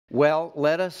Well,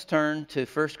 let us turn to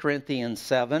 1 Corinthians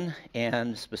 7,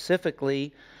 and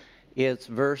specifically it's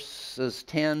verses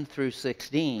 10 through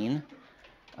 16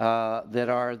 that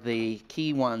are the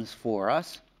key ones for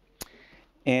us.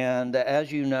 And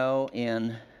as you know,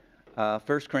 in 1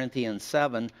 Corinthians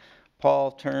 7,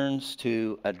 Paul turns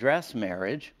to address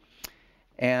marriage,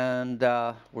 and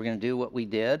we're going to do what we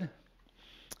did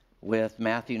with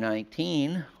Matthew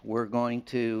 19. We're going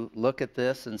to look at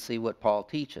this and see what Paul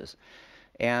teaches.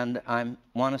 And I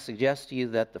want to suggest to you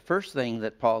that the first thing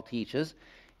that Paul teaches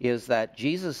is that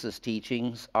Jesus'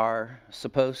 teachings are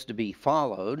supposed to be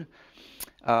followed.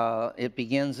 It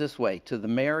begins this way: to the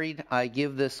married I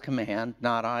give this command,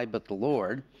 not I but the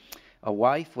Lord. A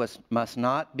wife must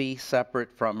not be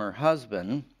separate from her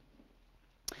husband,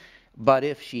 but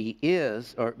if she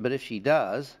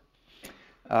does,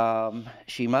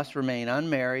 she must remain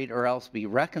unmarried or else be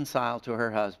reconciled to her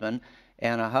husband,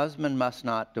 and a husband must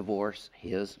not divorce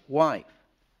his wife.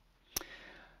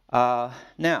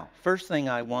 Now, first thing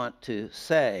I want to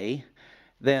say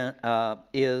then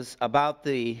is about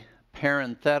the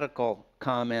parenthetical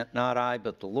comment, not I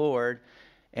but the Lord.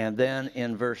 And then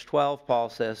in verse 12, Paul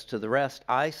says, to the rest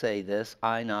I say this,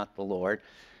 I not the Lord.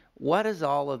 What is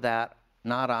all of that,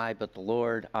 not I but the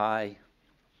Lord, I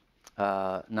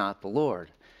not the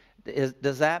Lord?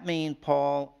 Does that mean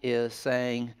Paul is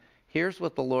saying, here's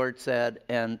what the Lord said,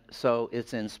 and so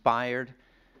it's inspired,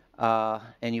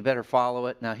 and you better follow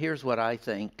it? Now, here's what I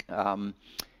think,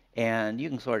 and you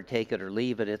can sort of take it or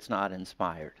leave it. It's not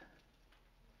inspired.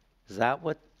 Is that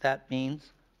what that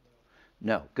means?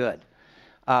 No, good.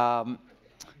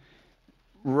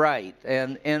 Right,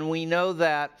 and we know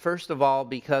that, first of all,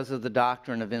 because of the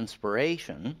doctrine of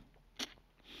inspiration,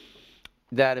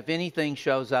 that if anything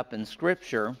shows up in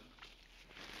Scripture,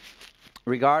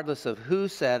 regardless of who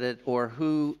said it or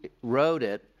who wrote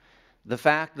it, the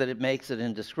fact that it makes it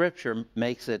into Scripture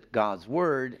makes it God's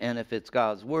Word, and if it's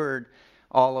God's Word,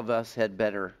 all of us had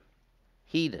better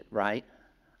heed it, right?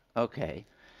 Okay.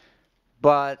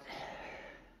 But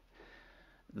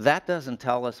that doesn't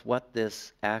tell us what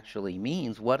this actually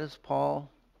means. What is Paul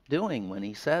doing when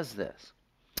he says this?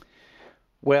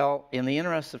 Well, in the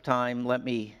interest of time, let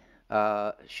me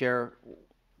share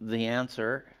the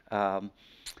answer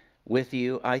with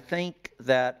you. I think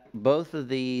that both of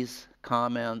these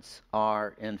comments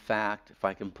are, in fact, if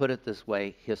I can put it this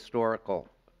way, historical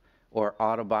or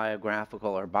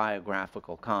autobiographical or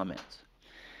biographical comments.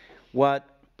 What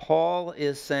Paul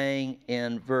is saying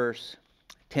in verse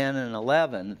 10 and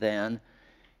 11 then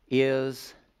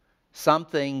is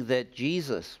something that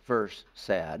Jesus first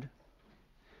said,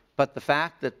 but the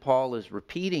fact that Paul is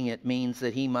repeating it means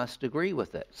that he must agree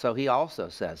with it. So he also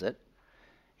says it.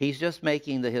 He's just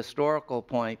making the historical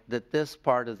point that this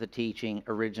part of the teaching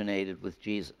originated with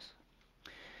Jesus.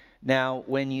 Now,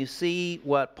 when you see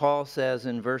what Paul says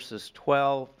in verses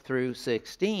 12 through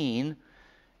 16,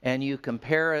 and you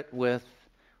compare it with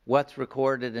what's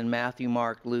recorded in Matthew,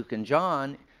 Mark, Luke, and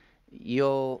John,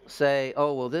 you'll say,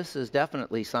 oh, well, this is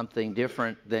definitely something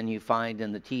different than you find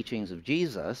in the teachings of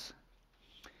Jesus.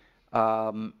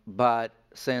 But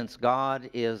since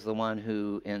God is the one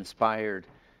who inspired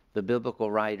the biblical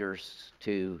writers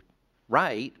to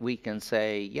write, we can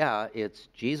say, yeah, it's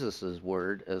Jesus'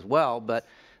 word as well. But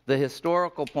the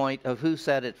historical point of who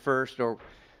said it first, or,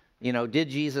 did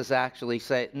Jesus actually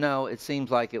say it? No, it seems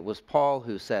like it was Paul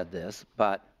who said this,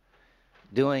 but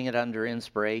doing it under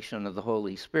inspiration of the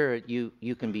Holy Spirit,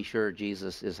 you can be sure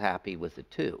Jesus is happy with it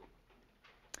too.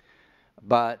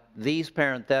 But these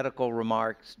parenthetical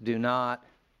remarks do not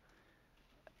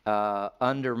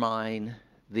undermine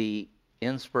the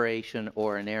inspiration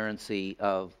or inerrancy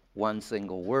of one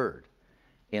single word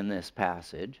in this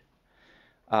passage.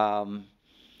 But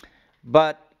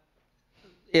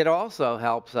it also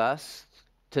helps us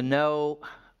to know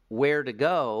where to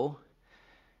go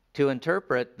to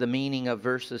interpret the meaning of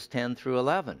verses 10 through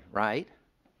 11, right?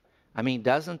 I mean,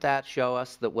 doesn't that show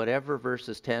us that whatever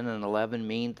verses 10 and 11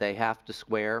 mean, they have to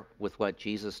square with what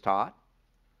Jesus taught?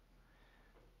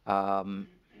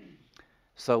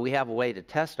 So we have a way to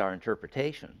test our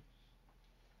interpretation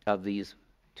of these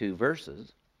two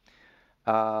verses.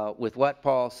 With what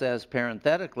Paul says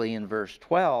parenthetically in verse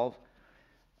 12,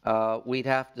 we'd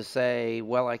have to say,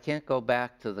 well, I can't go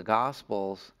back to the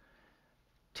Gospels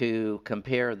to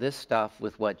compare this stuff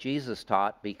with what Jesus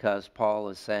taught, because Paul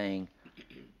is saying,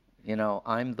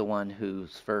 I'm the one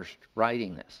who's first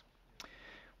writing this.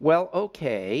 Well,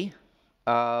 okay,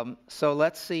 so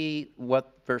let's see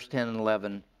what verse 10 and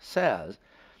 11 says.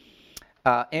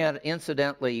 And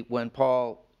incidentally, when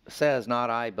Paul says,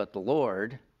 not I but the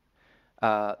Lord,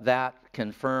 that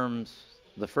confirms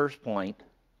the first point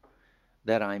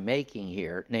that I'm making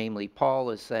here. Namely, Paul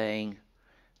is saying,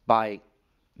 by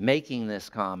making this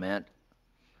comment,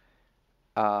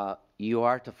 you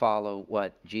are to follow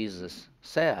what Jesus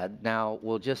said. Now,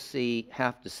 we'll just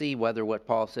have to see whether what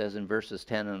Paul says in verses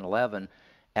 10 and 11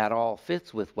 at all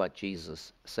fits with what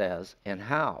Jesus says and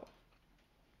how.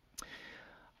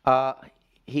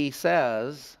 He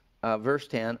says, verse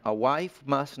 10, a wife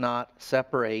must not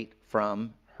separate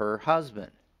from her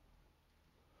husband.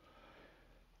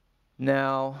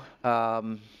 Now,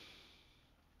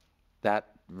 that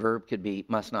verb could be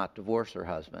must not divorce her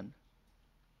husband.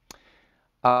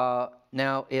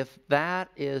 Now, if that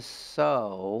is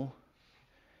so,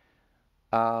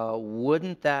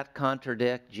 wouldn't that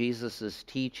contradict Jesus'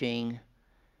 teaching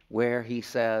where he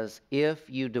says, if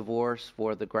you divorce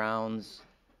for the grounds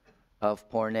of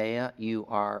porneia, you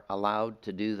are allowed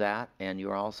to do that, and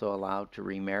you're also allowed to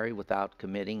remarry without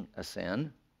committing a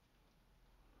sin?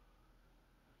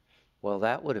 Well,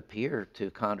 that would appear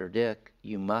to contradict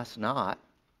you must not,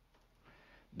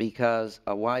 because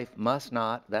a wife must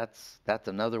not, that's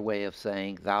another way of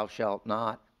saying thou shalt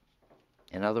not.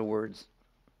 In other words,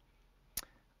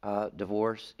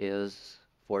 divorce is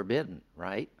forbidden,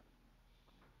 right?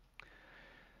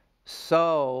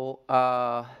 So,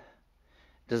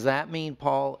 does that mean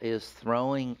Paul is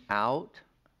throwing out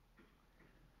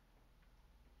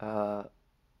the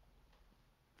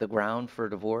ground for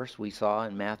divorce we saw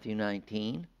in Matthew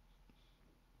 19?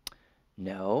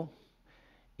 No.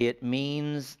 It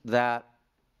means that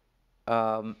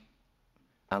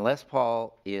unless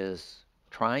Paul is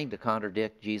trying to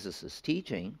contradict Jesus'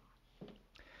 teaching,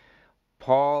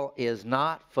 Paul is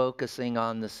not focusing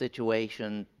on the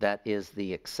situation that is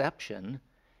the exception.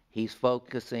 He's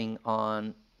focusing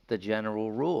on the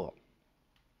general rule.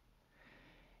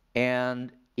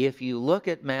 And if you look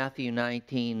at Matthew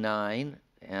 19:9,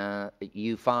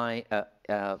 you find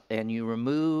and you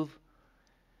remove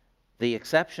the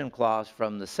exception clause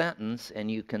from the sentence,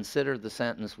 and you consider the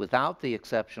sentence without the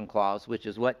exception clause, which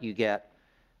is what you get,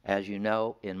 as you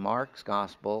know, in Mark's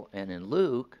gospel and in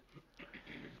Luke.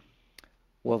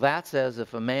 Well, that says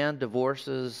if a man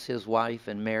divorces his wife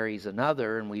and marries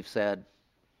another, and we've said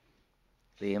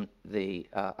the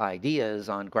idea is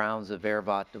on grounds of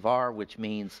ervat devar, which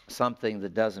means something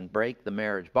that doesn't break the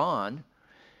marriage bond,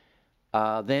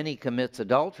 then he commits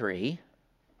adultery.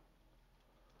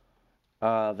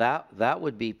 That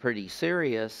would be pretty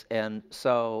serious. And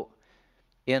so,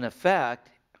 in effect,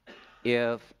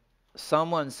 if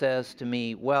someone says to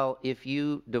me, well, if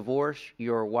you divorce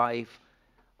your wife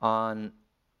on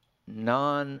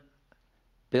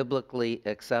non-biblically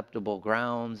acceptable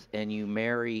grounds and you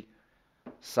marry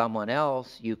someone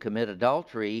else, you commit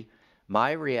adultery,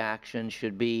 my reaction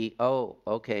should be, oh,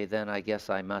 okay, then I guess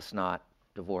I must not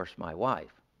divorce my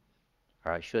wife.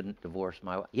 Or I shouldn't divorce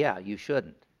my wife. Yeah, you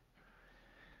shouldn't.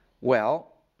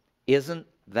 Well, isn't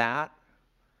that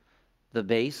the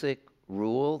basic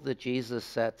rule that Jesus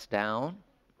sets down?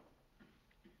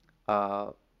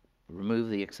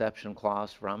 Remove the exception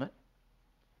clause from it?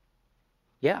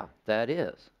 Yeah, that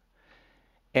is.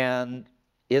 And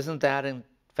isn't that in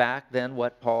fact then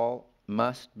what Paul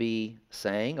must be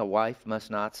saying? A wife must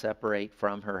not separate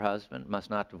from her husband, must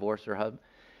not divorce her husband.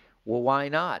 Well, why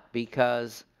not?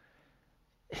 Because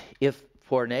if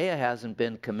porneia hasn't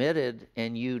been committed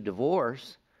and you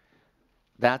divorce,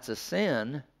 that's a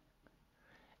sin.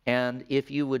 And if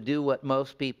you would do what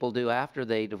most people do after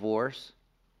they divorce,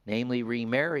 namely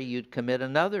remarry, you'd commit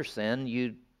another sin.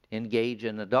 You'd engage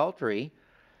in adultery.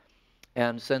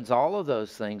 And since all of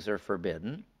those things are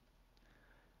forbidden,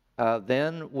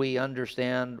 then we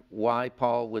understand why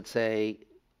Paul would say,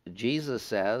 Jesus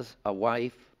says, a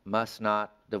wife must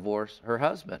not divorce her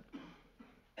husband.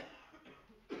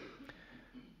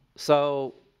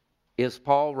 So, is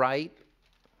Paul right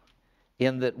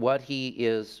in that what he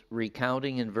is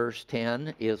recounting in verse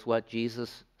 10 is what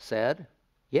Jesus said?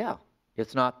 Yeah,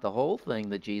 it's not the whole thing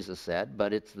that Jesus said,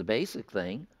 but it's the basic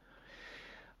thing.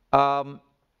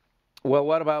 Well,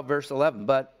 what about verse 11?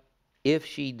 But if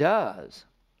she does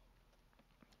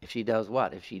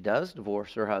what? If she does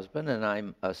divorce her husband, and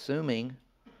I'm assuming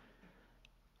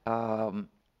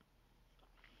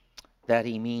that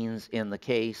he means in the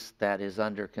case that is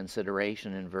under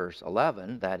consideration in verse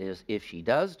 11, that is, if she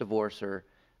does divorce her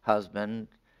husband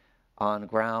on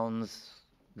grounds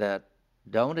that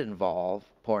don't involve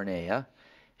porneia,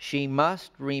 she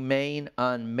must remain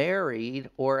unmarried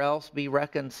or else be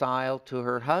reconciled to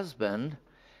her husband,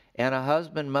 and a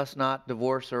husband must not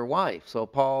divorce her wife. So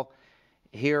Paul,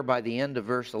 here by the end of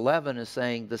verse 11, is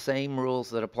saying the same rules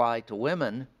that apply to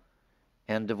women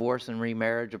and divorce and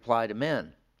remarriage apply to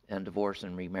men and divorce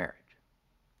and remarriage.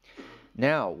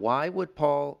 Now, why would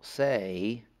Paul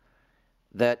say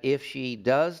that if she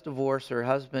does divorce her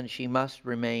husband, she must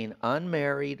remain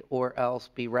unmarried or else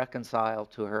be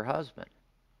reconciled to her husband?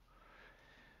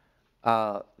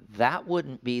 That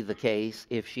wouldn't be the case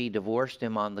if she divorced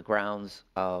him on the grounds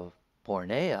of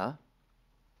porneia.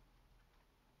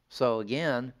 So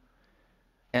again,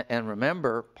 and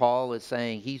remember, Paul is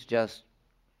saying he's just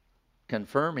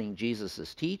confirming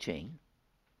Jesus' teaching.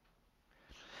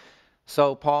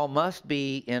 So Paul must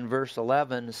be, in verse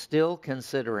 11, still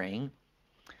considering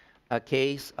a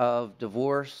case of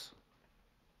divorce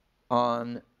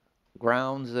on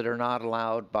grounds that are not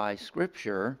allowed by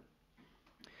Scripture.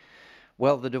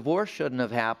 Well, the divorce shouldn't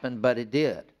have happened, but it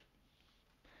did.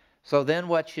 So then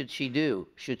what should she do?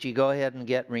 Should she go ahead and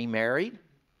get remarried?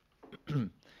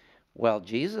 Well,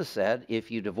 Jesus said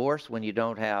if you divorce when you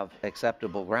don't have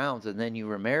acceptable grounds and then you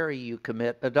remarry, you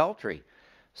commit adultery.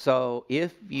 So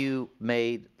if you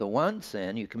made the one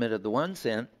sin, you committed the one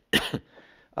sin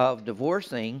of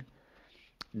divorcing,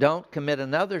 don't commit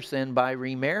another sin by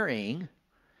remarrying.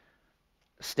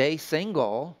 Stay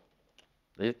single.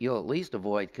 You'll at least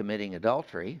avoid committing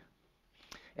adultery.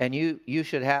 And you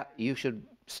should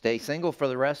stay single for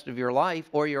the rest of your life,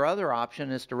 or your other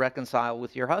option is to reconcile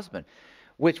with your husband,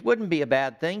 which wouldn't be a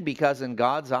bad thing because in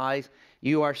God's eyes,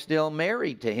 you are still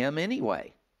married to him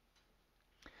anyway.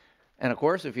 And of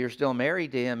course, if you're still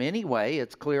married to him anyway,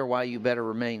 it's clear why you better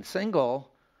remain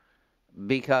single,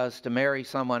 because to marry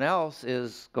someone else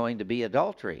is going to be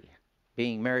adultery.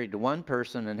 Being married to one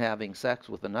person and having sex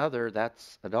with another,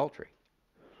 that's adultery.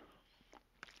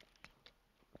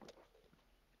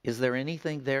 Is there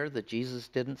anything there that Jesus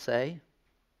didn't say?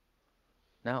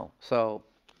 No. So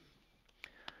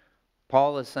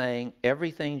Paul is saying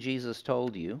everything Jesus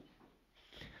told you,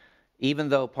 even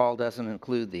though Paul doesn't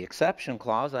include the exception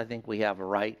clause, I think we have a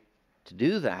right to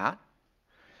do that.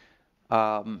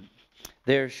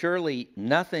 There's surely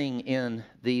nothing in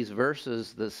these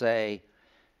verses that say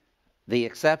the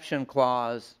exception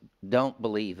clause, don't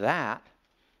believe that.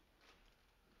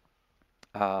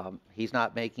 He's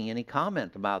not making any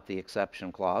comment about the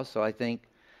exception clause, so I think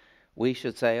we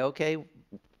should say, okay,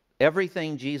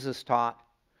 everything Jesus taught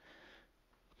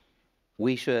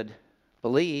we should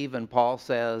believe, and Paul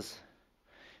says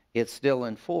it's still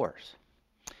in force.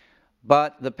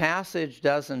 But the passage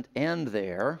doesn't end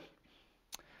there.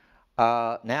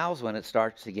 Now's when it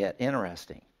starts to get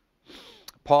interesting.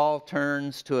 Paul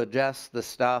turns to address the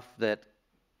stuff that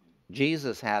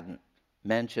Jesus hadn't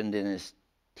mentioned in his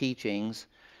teachings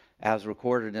as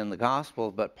recorded in the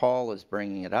Gospel, but Paul is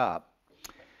bringing it up.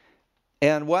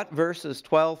 And what verses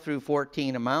 12 through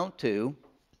 14 amount to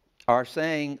are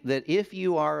saying that if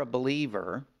you are a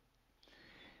believer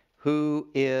who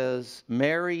is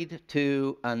married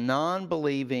to a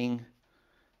non-believing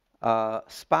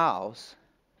spouse,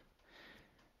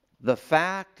 the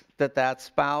fact that that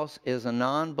spouse is a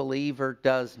non-believer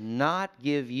does not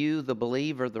give you, the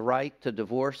believer, the right to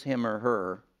divorce him or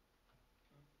her.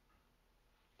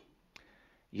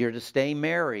 You're to stay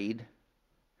married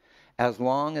as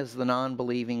long as the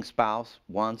non-believing spouse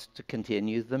wants to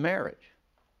continue the marriage.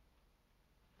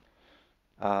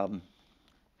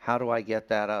 How do I get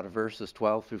that out of verses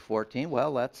 12 through 14?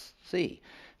 Well, let's see.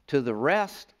 To the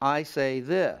rest, I say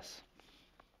this.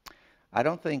 I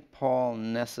don't think Paul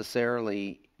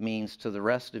necessarily means to the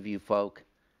rest of you folk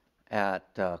at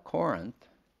Corinth,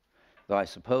 though I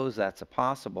suppose that's a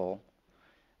possible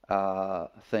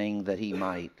thing that he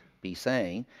might be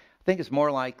saying. I think it's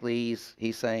more likely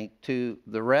he's saying to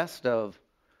the rest of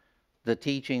the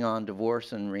teaching on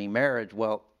divorce and remarriage.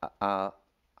 Well,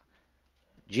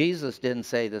 Jesus didn't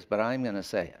say this, but I'm going to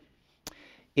say it.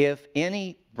 If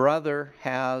any brother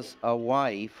has a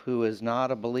wife who is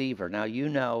not a believer, now you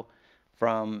know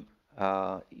from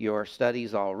your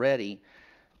studies already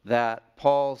that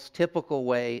Paul's typical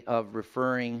way of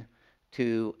referring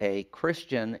to a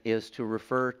Christian is to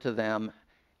refer to them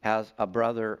as a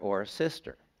brother or a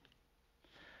sister.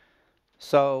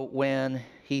 So when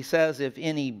he says if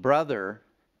any brother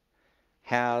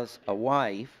has a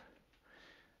wife,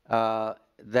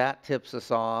 that tips us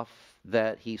off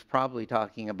that he's probably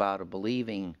talking about a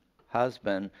believing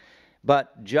husband.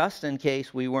 But just in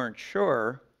case we weren't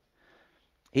sure,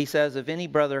 he says if any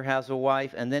brother has a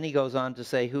wife, and then he goes on to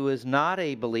say who is not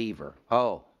a believer.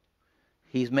 Oh,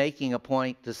 he's making a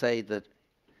point to say that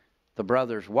the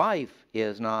brother's wife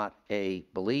is not a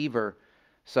believer.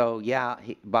 So yeah,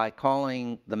 by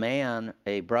calling the man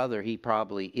a brother, he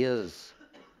probably is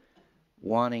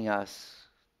wanting us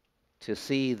to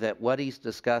see that what he's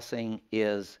discussing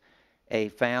is a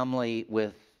family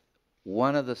with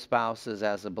one of the spouses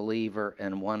as a believer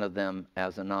and one of them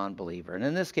as a non-believer. And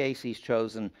in this case, he's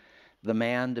chosen the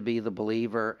man to be the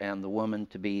believer and the woman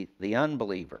to be the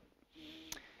unbeliever.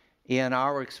 In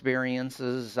our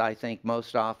experiences, I think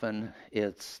most often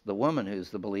it's the woman who's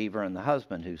the believer and the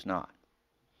husband who's not.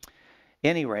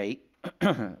 Any rate,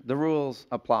 the rules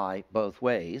apply both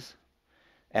ways,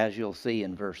 as you'll see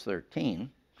in verse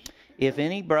 13. If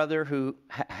any brother who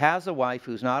has a wife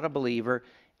who's not a believer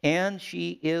and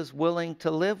she is willing to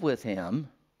live with him,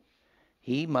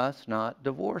 he must not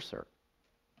divorce her.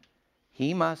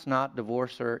 He must not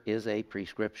divorce her is a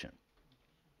prescription.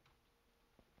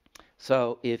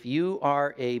 So if you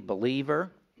are a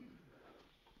believer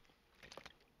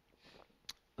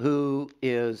who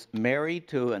is married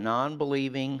to a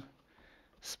non-believing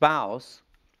spouse,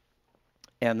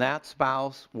 and that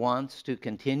spouse wants to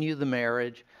continue the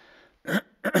marriage,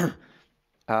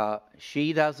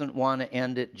 she doesn't want to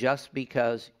end it just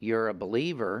because you're a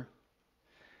believer,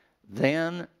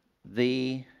 then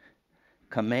the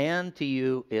command to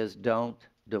you is don't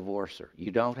divorce her.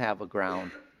 You don't have a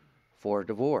ground for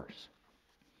divorce.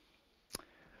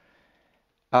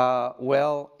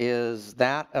 Well, is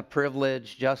that a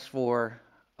privilege just for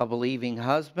a believing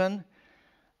husband,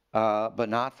 but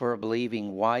not for a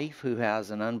believing wife who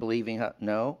has an unbelieving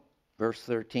No. Verse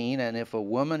 13, and if a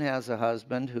woman has a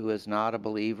husband who is not a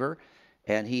believer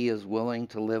and he is willing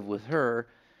to live with her,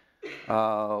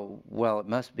 well, it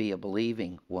must be a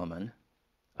believing woman.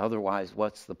 Otherwise,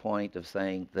 what's the point of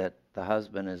saying that the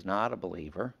husband is not a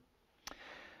believer?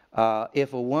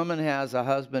 If a woman has a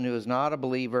husband who is not a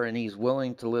believer and he's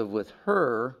willing to live with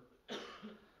her,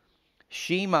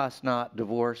 she must not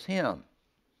divorce him.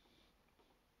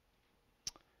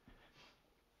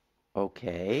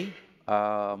 Okay.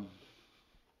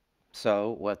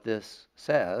 So what this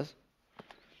says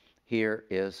here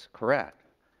is correct.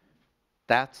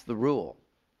 That's the rule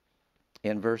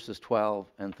in verses 12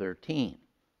 and 13.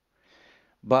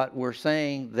 But we're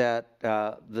saying that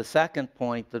the second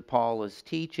point that Paul is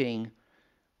teaching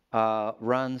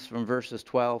runs from verses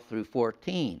 12 through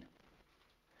 14.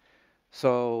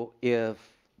 So if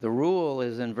the rule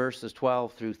is in verses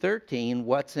 12 through 13,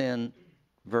 what's in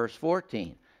verse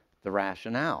 14? The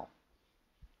rationale.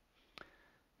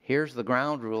 Here's the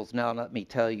ground rules. Now let me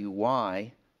tell you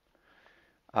why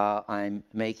I'm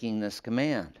making this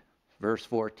command. Verse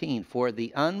 14, for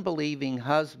the unbelieving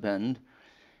husband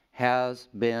has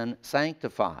been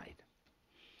sanctified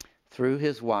through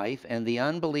his wife, and the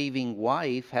unbelieving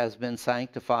wife has been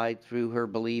sanctified through her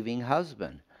believing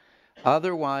husband.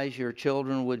 Otherwise your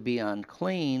children would be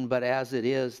unclean, but as it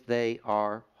is, they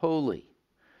are holy.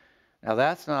 Now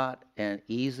that's not an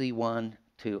easy one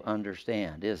to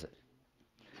understand, is it?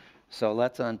 So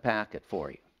let's unpack it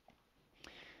for you.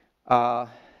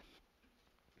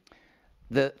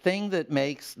 The thing that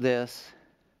makes this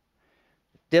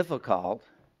difficult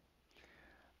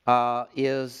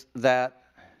is that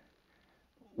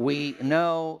we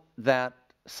know that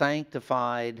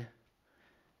sanctified,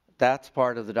 that's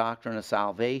part of the doctrine of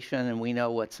salvation, and we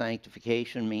know what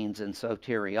sanctification means in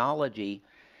soteriology.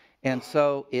 And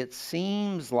so it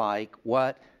seems like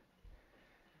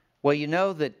well, you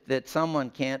know that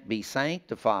someone can't be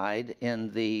sanctified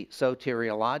in the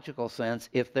soteriological sense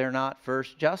if they're not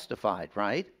first justified,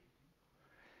 right?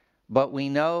 But we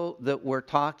know that we're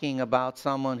talking about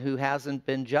someone who hasn't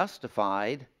been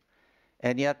justified,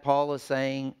 and yet Paul is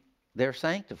saying they're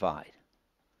sanctified.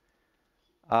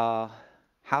 How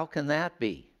can that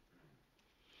be?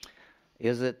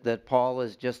 Is it that Paul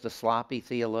is just a sloppy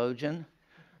theologian?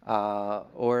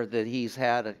 Or that he's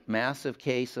had a massive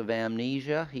case of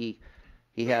amnesia? He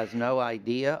has no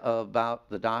idea about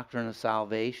the doctrine of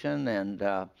salvation,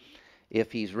 and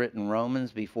if he's written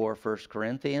Romans before 1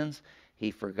 Corinthians,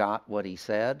 he forgot what he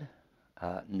said?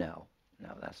 No,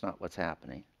 that's not what's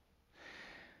happening.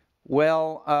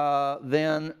 Well,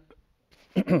 then,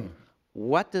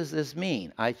 what does this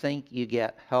mean? I think you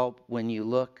get help when you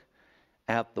look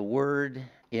at the word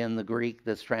in the Greek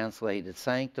that's translated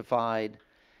sanctified,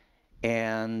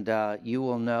 and you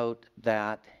will note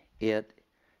that it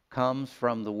comes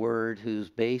from the word whose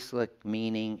basic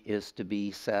meaning is to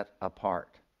be set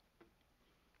apart,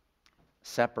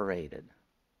 separated.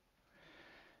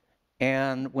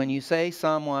 And when you say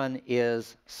someone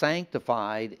is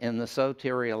sanctified in the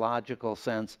soteriological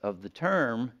sense of the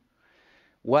term,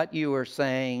 what you are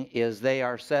saying is they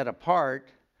are set apart,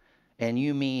 and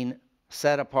you mean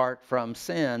set apart from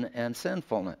sin and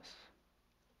sinfulness.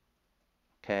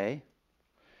 Okay?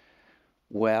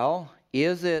 Well,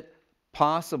 is it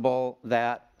possible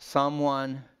that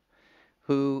someone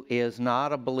who is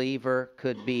not a believer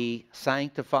could be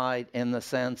sanctified in the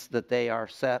sense that they are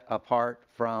set apart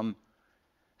from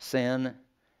sin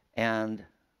and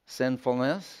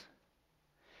sinfulness?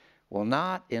 Well,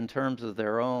 not in terms of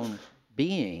their own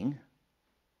being,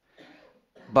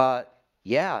 but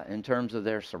yeah, in terms of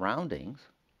their surroundings.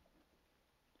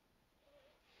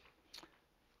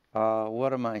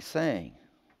 What am I saying?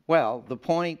 Well, the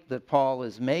point that Paul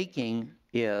is making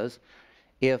is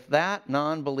if that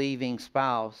non-believing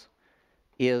spouse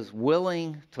is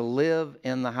willing to live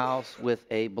in the house with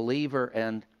a believer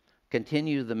and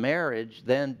continue the marriage,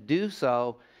 then do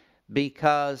so,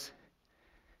 because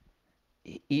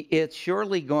it's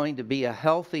surely going to be a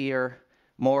healthier,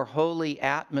 more holy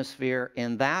atmosphere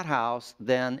in that house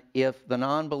than if the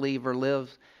non-believer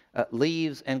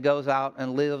leaves and goes out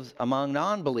and lives among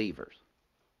non-believers.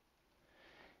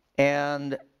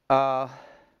 And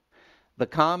the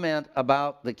comment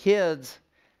about the kids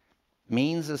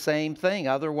means the same thing.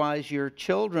 Otherwise, your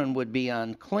children would be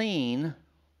unclean.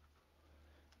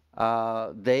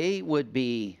 They would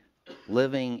be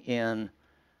living in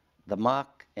the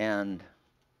muck and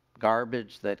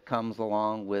garbage that comes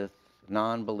along with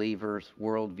non-believers'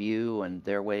 worldview and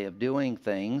their way of doing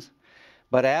things.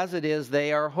 But as it is,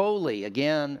 they are holy.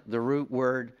 Again, the root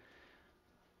word,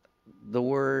 the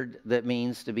word that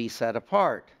means to be set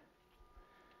apart.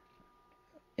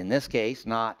 In this case,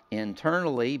 not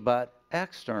internally, but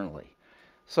externally.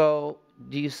 So,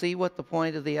 do you see what the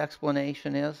point of the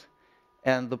explanation is?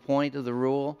 And the point of the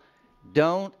rule?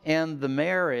 Don't end the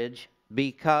marriage,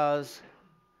 because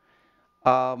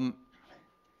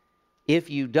if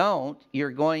you don't,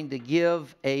 you're going to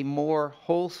give a more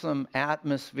wholesome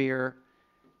atmosphere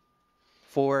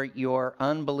for your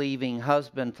unbelieving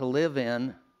husband to live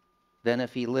in than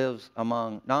if he lives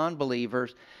among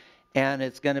non-believers. And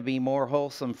it's going to be more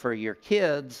wholesome for your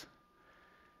kids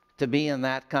to be in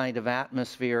that kind of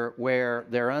atmosphere where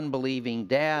their unbelieving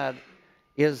dad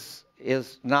is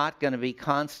not going to be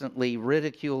constantly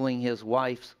ridiculing his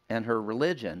wife and her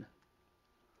religion.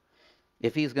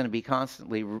 If he's going to be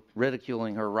constantly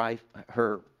ridiculing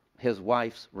his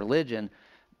wife's religion,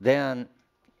 then,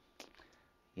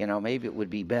 maybe it would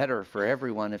be better for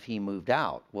everyone if he moved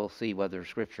out. We'll see whether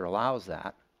Scripture allows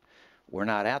that. We're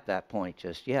not at that point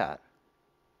just yet.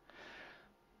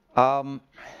 Now,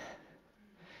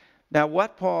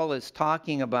 what Paul is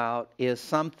talking about is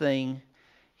something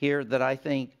here that I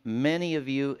think many of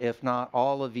you, if not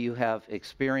all of you, have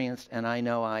experienced, and I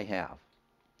know I have.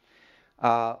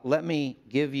 Let me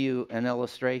give you an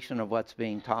illustration of what's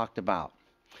being talked about.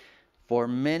 For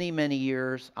many, many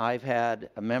years, I've had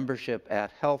a membership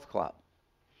at Health Club.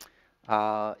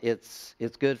 It's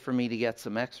good for me to get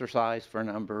some exercise for a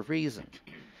number of reasons.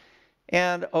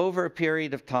 And over a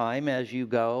period of time, as you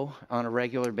go on a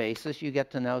regular basis, you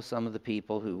get to know some of the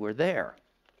people who were there.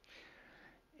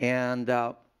 And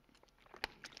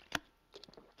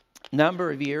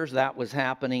number of years that was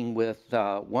happening with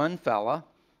one fella.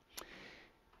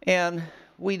 And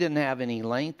we didn't have any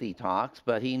lengthy talks,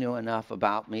 but he knew enough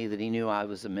about me that he knew I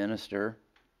was a minister.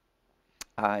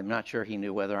 I'm not sure he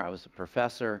knew whether I was a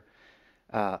professor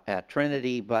at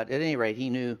Trinity, but at any rate, he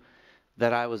knew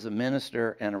that I was a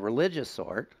minister and a religious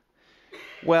sort.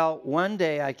 Well, one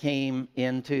day I came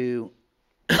into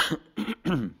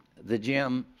the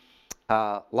gym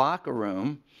locker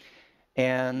room,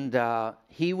 and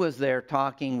he was there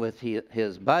talking with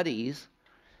his buddies.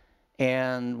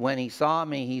 And when he saw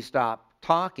me, he stopped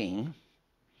talking,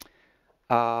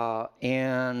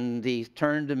 and he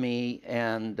turned to me,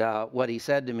 and what he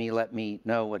said to me let me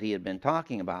know what he had been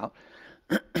talking about.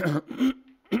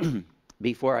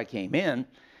 Before I came in,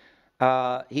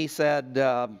 he said,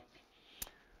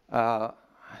 I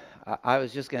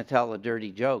was just going to tell a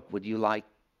dirty joke. Would you like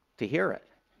to hear it?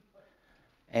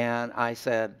 And I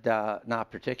said, not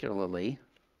particularly.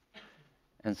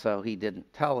 And so he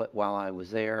didn't tell it while I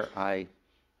was there. I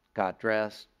got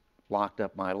dressed, locked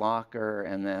up my locker,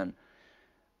 and then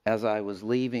as I was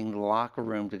leaving the locker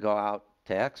room to go out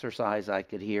to exercise, I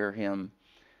could hear him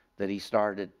that he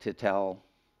started to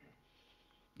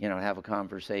have a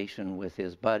conversation with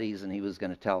his buddies, and he was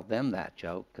going to tell them that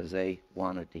joke because they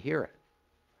wanted to hear it.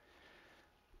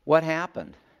 What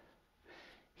happened?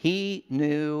 He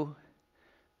knew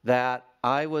that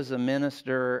I was a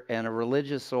minister and a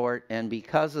religious sort, and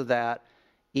because of that,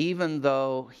 even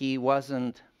though he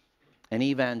wasn't an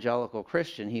evangelical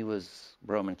Christian, he was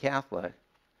Roman Catholic,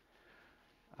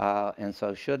 and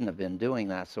so shouldn't have been doing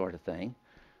that sort of thing.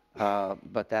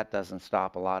 But that doesn't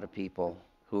stop a lot of people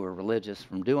who are religious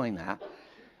from doing that.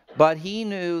 But he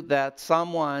knew that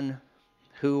someone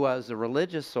who was a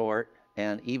religious sort,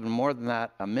 and even more than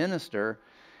that, a minister,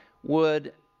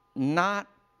 would not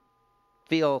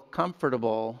feel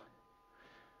comfortable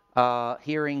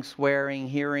hearing swearing,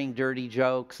 hearing dirty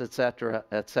jokes, etc.,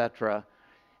 etc.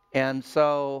 And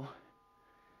so,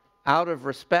 out of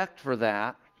respect for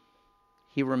that,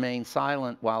 he remained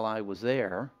silent while I was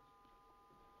there.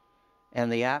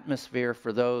 And the atmosphere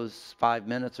for those 5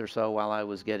 minutes or so while I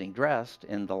was getting dressed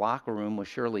in the locker room was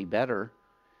surely better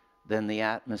than the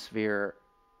atmosphere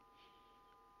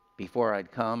before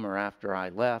I'd come or after I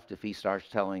left if he starts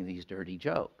telling these dirty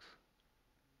jokes.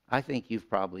 I think you've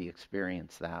probably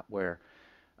experienced that, where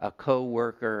a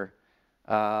coworker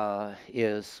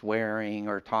is swearing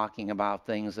or talking about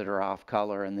things that are off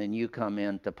color, and then you come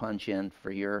in to punch in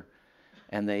for your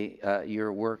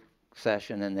work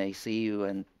session, and they see you,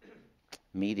 and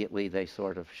immediately they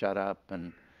sort of shut up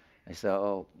and they say,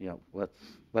 "Oh,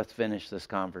 let's finish this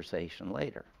conversation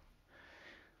later."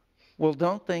 Well,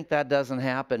 don't think that doesn't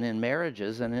happen in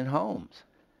marriages and in homes.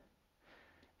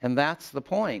 And that's the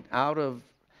point.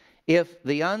 If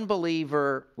the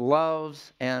unbeliever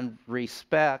loves and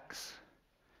respects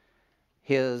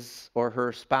his or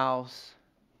her spouse,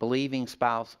 believing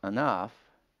spouse, enough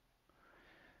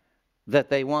that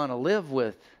they want to live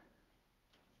with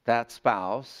that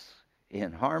spouse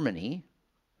in harmony,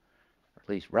 or at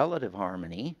least relative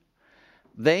harmony,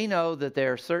 they know that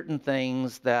there are certain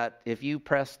things that if you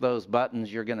press those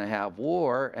buttons, you're going to have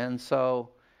war. And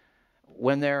so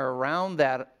when they're around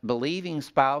that believing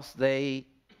spouse, they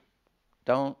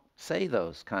don't say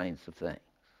those kinds of things.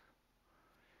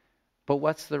 But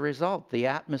what's the result? The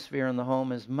atmosphere in the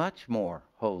home is much more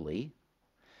holy.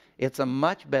 It's a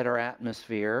much better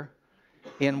atmosphere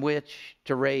in which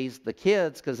to raise the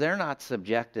kids, because they're not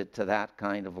subjected to that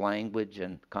kind of language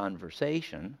and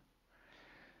conversation.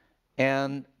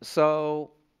 And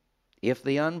so if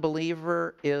the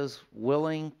unbeliever is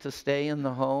willing to stay in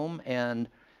the home and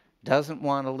doesn't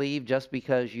want to leave just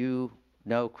because you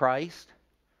know Christ,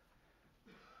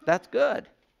 that's good.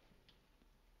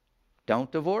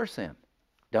 Don't divorce him.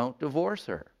 Don't divorce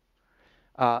her.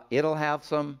 It'll have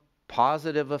some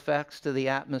positive effects to the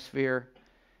atmosphere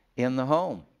in the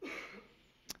home.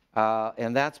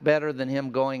 And that's better than him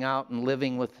going out and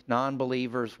living with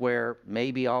non-believers where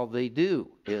maybe all they do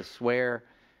is swear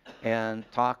and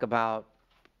talk about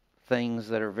things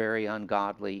that are very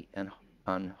ungodly and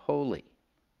unholy.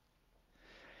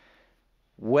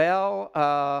 Well,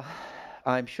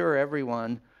 I'm sure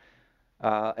everyone,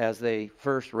 as they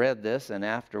first read this and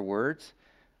afterwards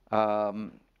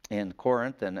in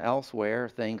Corinth and elsewhere,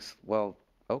 thinks, well,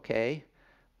 okay,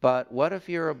 but what if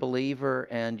you're a believer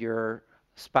and your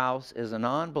spouse is a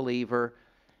non-believer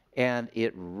and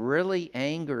it really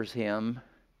angers him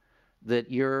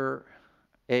that you're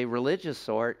a religious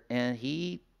sort and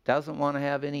he doesn't want to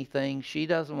have anything, she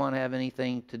doesn't want to have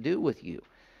anything to do with you?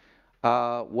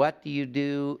 What do you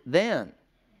do then?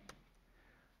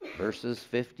 Verses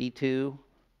 15 to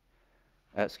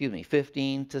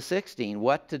 16.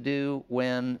 What to do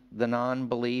when the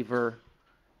non-believer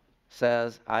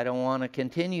says, I don't want to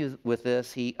continue with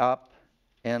this. He up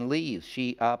and leaves.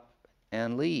 She up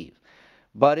and leaves.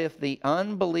 But if the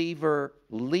unbeliever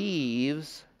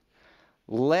leaves,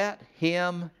 let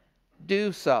him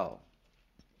do so.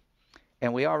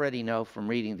 And we already know from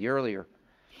reading the earlier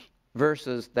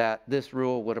verses that this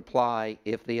rule would apply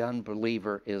if the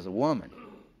unbeliever is a woman.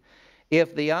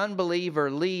 If the unbeliever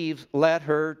leaves, let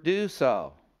her do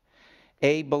so.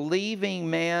 A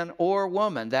believing man or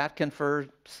woman, that confers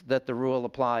that the rule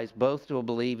applies both to a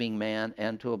believing man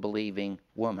and to a believing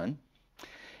woman.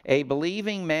 A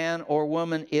believing man or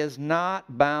woman is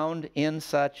not bound in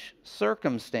such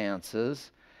circumstances.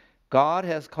 God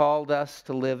has called us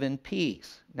to live in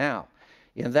peace. Now,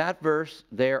 in that verse,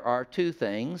 there are two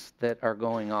things that are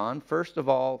going on. First of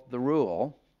all, the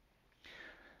rule.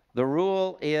 The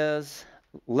rule is,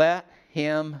 let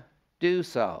him do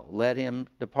so. Let him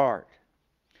depart.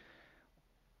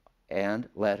 And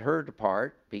let her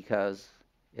depart, because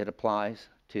it applies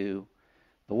to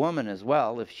the woman as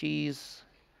well. If she's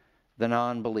the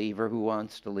non-believer who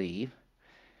wants to leave,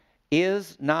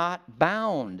 is not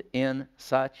bound in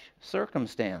such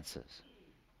circumstances.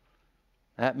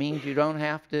 That means you don't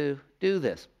have to do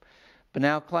this. But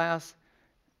now, class,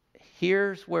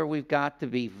 here's where we've got to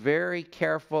be very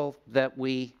careful that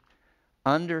we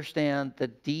understand the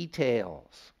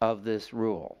details of this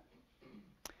rule.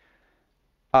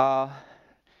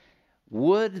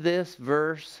 Would this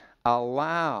verse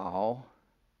allow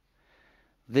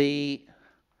the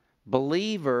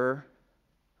believer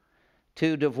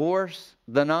to divorce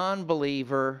the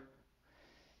non-believer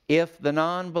if the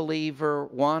non-believer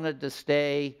wanted to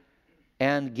stay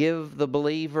and give the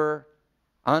believer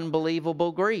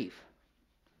unbelievable grief?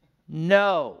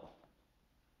 No.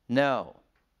 No.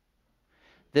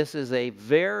 This is a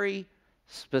very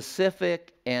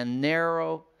specific and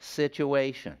narrow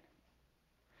situation.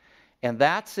 And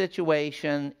that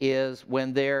situation is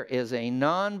when there is a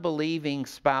non-believing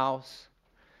spouse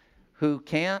who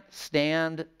can't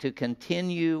stand to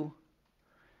continue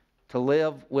to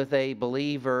live with a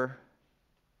believer.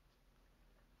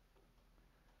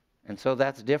 And so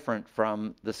that's different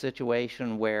from the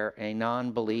situation where a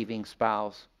non-believing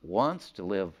spouse wants to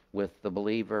live with the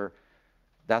believer.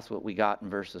 That's what we got in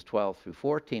verses 12 through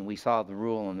 14. We saw the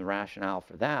rule and the rationale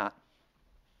for that.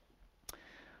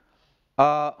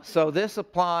 So this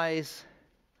applies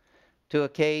to a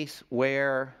case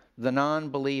where the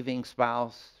non-believing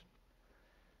spouse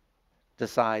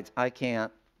decides, I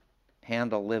can't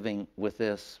handle living with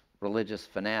this religious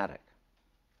fanatic.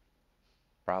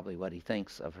 Probably what he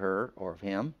thinks of her or of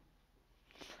him.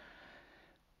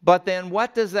 But then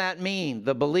what does that mean?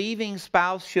 The believing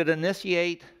spouse should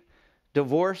initiate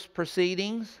divorce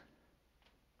proceedings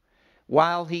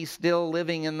while he's still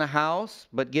living in the house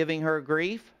but giving her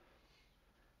grief?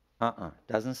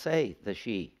 Doesn't say that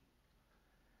she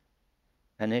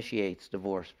initiates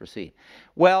divorce proceedings.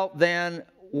 Well, then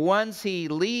once he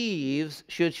leaves,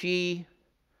 should she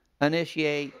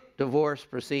initiate divorce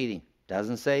proceedings?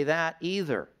 Doesn't say that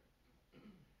either.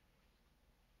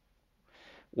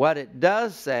 What it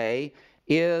does say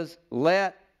is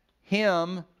let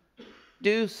him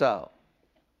do so,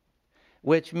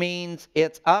 which means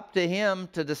it's up to him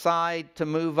to decide to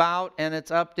move out, and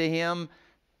it's up to him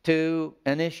to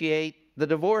initiate the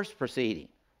divorce proceeding.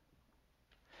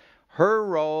 Her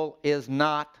role is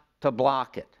not to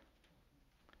block it.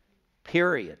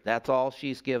 Period. That's all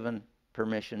she's given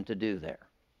permission to do there.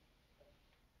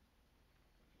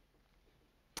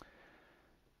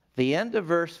 The end of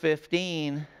verse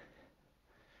 15,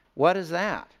 what is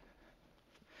that?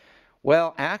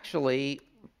 Well, actually,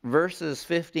 verses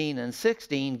 15 and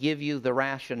 16 give you the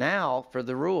rationale for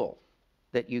the rule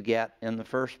that you get in the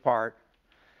first part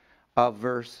of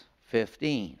verse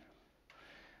 15.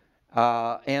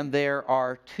 And there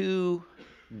are two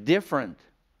different,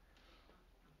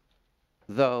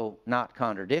 though not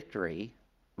contradictory,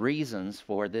 reasons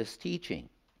for this teaching.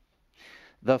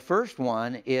 The first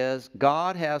one is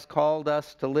God has called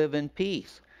us to live in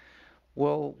peace.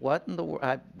 Well, what in the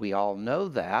world? We all know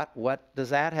that. What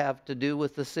does that have to do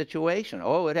with the situation?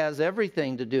 Oh, it has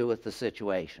everything to do with the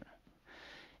situation.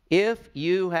 If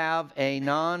you have a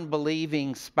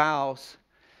non-believing spouse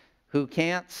who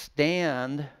can't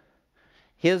stand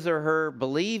his or her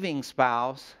believing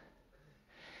spouse,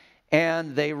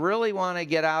 and they really want to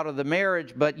get out of the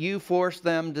marriage, but you force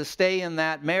them to stay in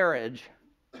that marriage,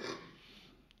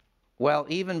 well,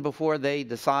 even before they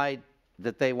decide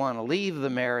that they want to leave the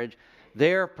marriage,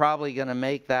 they're probably going to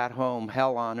make that home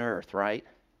hell on earth, right?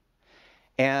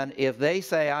 And if they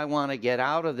say, I want to get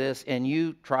out of this, and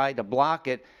you try to block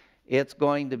it, it's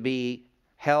going to be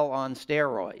hell on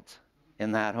steroids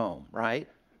in that home, right?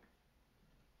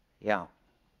 Yeah.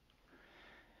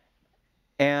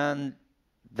 And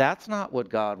that's not what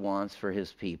God wants for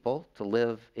his people, to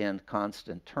live in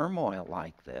constant turmoil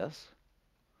like this.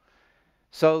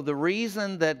 So the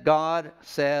reason that God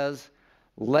says,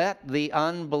 let the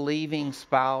unbelieving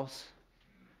spouse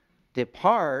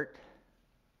depart,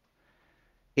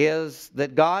 is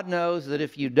that God knows that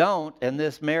if you don't, and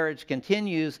this marriage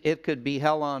continues, it could be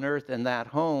hell on earth in that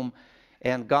home,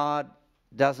 and God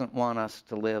doesn't want us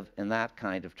to live in that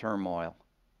kind of turmoil.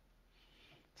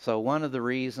 So one of the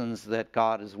reasons that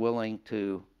God is willing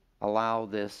to allow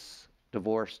this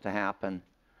divorce to happen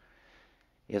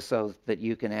is so that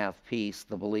you can have peace,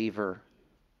 the believer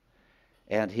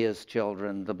and his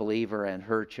children, the believer and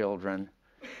her children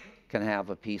can have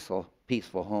a peaceful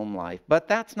home life. But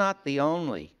that's not the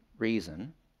only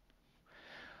reason.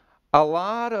 A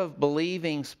lot of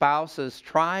believing spouses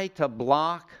try to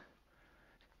block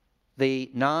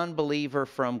the non-believer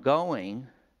from going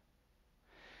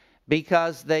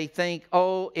because they think,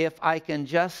 oh, if I can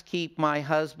just keep my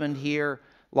husband here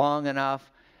long enough,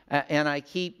 and I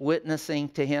keep witnessing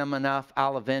to him enough,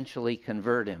 I'll eventually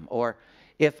convert him. Or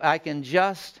if I can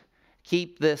just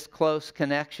keep this close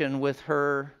connection with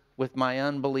her, with my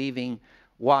unbelieving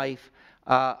wife,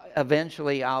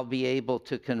 eventually I'll be able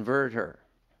to convert her.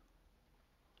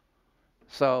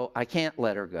 So I can't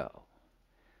let her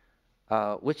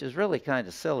go. Which is really kind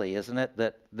of silly, isn't it?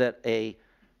 That a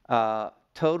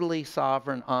totally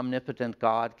sovereign, omnipotent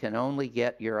God can only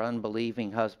get your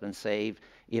unbelieving husband saved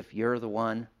if you're the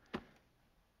one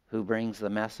who brings the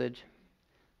message.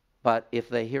 But if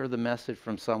they hear the message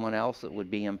from someone else, it would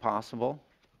be impossible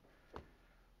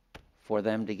for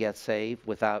them to get saved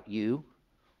without you.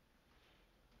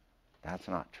 That's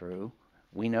not true.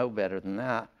 We know better than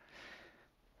that.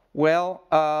 Well,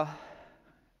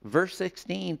 verse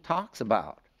 16 talks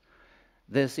about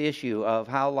this issue of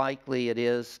how likely it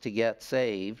is to get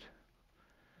saved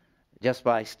just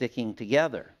by sticking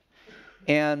together.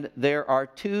 And there are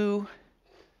two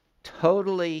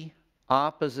totally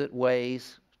opposite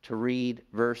ways to read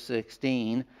verse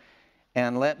 16.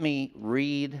 And let me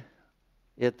read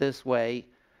it this way.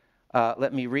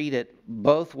 Let me read it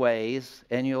both ways,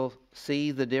 and you'll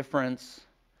see the difference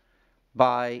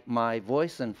by my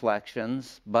voice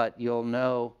inflections, but you'll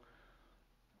know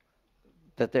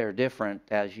that they're different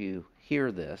as you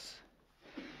hear this.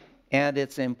 And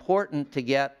it's important to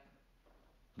get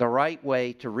the right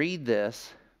way to read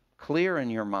this clear in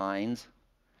your minds,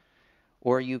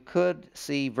 or you could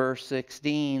see verse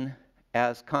 16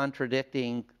 as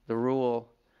contradicting the rule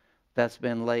that's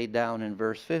been laid down in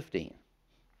verse 15.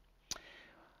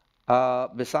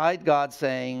 Beside God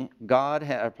saying,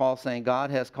 Paul saying,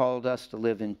 God has called us to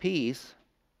live in peace,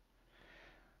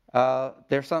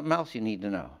 there's something else you need to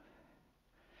know.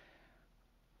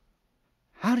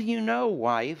 How do you know,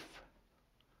 wife,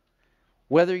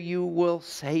 whether you will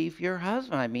save your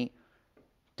husband? I mean,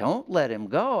 don't let him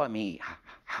go. I mean,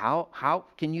 how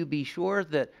can you be sure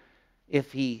that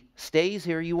if he stays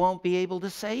here, you won't be able to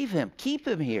save him? Keep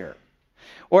him here.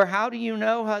 Or how do you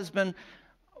know, husband,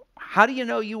 how do you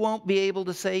know you won't be able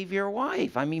to save your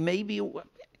wife? I mean, maybe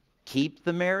keep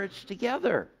the marriage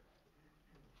together.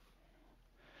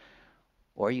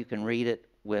 Or you can read it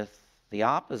with the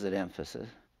opposite emphasis.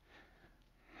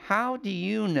 How do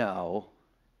you know,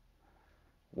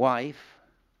 wife,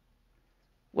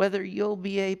 whether you'll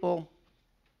be able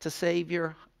to save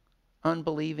your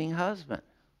unbelieving husband?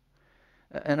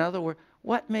 In other words,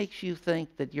 what makes you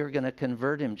think that you're going to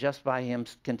convert him just by him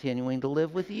continuing to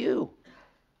live with you?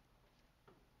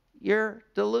 You're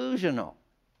delusional.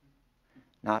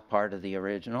 Not part of the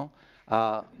original.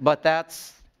 But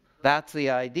that's the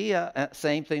idea.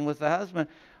 Same thing with the husband.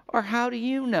 Or how do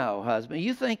you know, husband?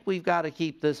 You think we've got to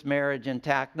keep this marriage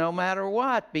intact no matter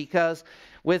what, because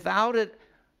without it,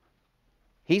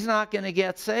 he's not going to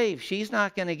get saved. She's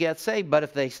not going to get saved. But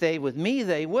if they stay with me,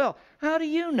 they will. How do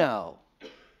you know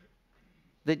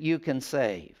that you can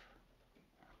save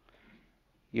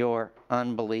your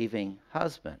unbelieving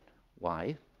husband,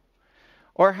 wife?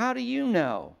 Or how do you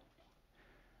know,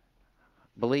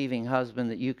 believing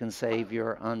husband, that you can save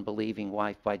your unbelieving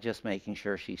wife by just making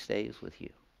sure she stays with you?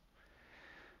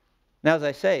 Now, as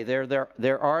I say,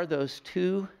 there are those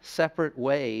two separate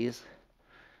ways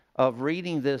of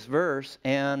reading this verse,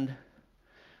 and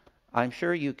I'm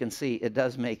sure you can see it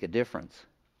does make a difference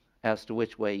as to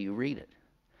which way you read it.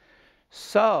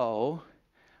 So,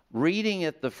 reading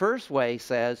it the first way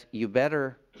says you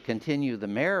better continue the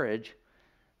marriage,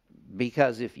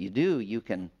 because if you do, you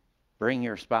can bring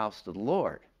your spouse to the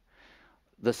Lord.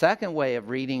 The second way of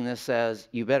reading this says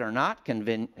you better not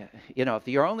if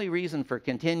your only reason for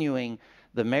continuing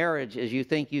the marriage is you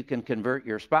think you can convert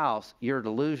your spouse, you're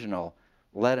delusional,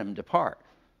 let him depart.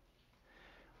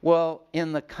 Well,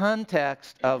 in the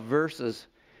context of verses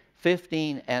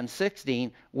 15 and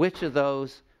 16, which of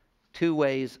those two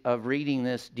ways of reading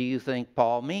this do you think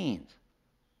Paul means?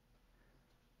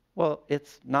 Well,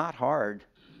 it's not hard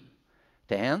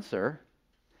to answer.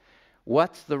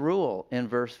 What's the rule in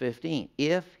verse 15?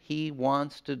 If he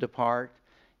wants to depart,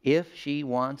 if she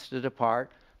wants to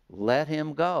depart, let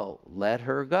him go, let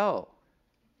her go.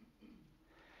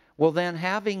 Well, then,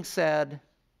 having said,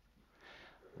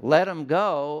 let him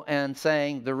go, and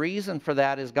saying the reason for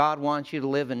that is God wants you to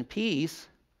live in peace,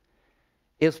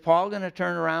 is Paul going to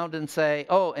turn around and say,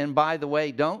 oh, and by the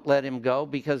way, don't let him go,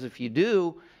 because if you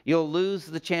do, you'll lose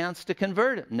the chance to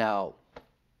convert him? No.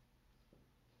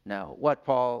 No, what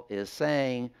Paul is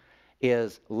saying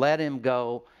is let him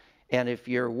go, and if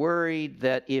you're worried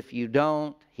that if you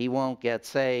don't, he won't get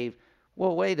saved,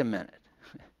 well, wait a minute.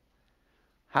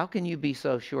 How can you be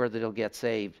so sure that he'll get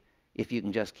saved if you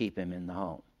can just keep him in the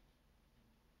home?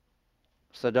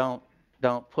 So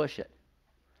don't push it.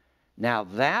 Now,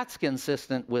 that's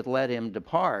consistent with let him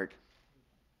depart.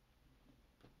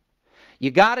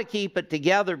 You got to keep it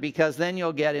together because then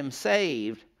you'll get him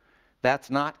saved. That's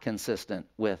not consistent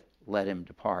with let him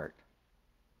depart.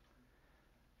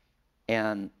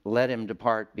 And let him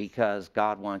depart because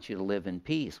God wants you to live in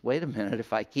peace. Wait a minute,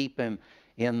 if I keep him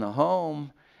in the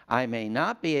home, I may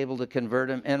not be able to convert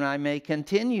him, and I may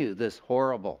continue this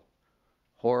horrible,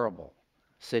 horrible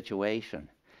situation.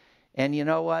 And you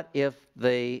know what? If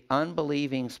the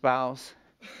unbelieving spouse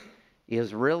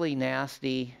is really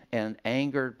nasty and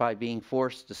angered by being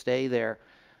forced to stay there,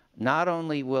 not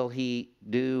only will he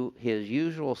do his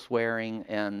usual swearing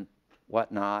and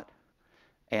whatnot,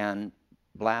 and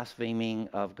blaspheming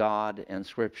of God and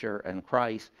Scripture and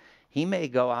Christ, he may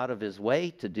go out of his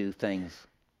way to do things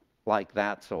like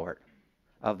that sort,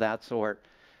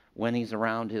 when he's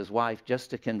around his wife, just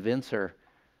to convince her,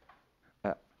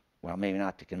 well, maybe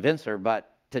not to convince her,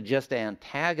 but to just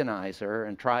antagonize her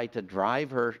and try to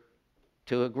drive her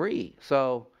to agree.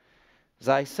 So, as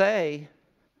I say,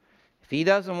 if he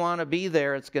doesn't want to be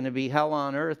there, it's going to be hell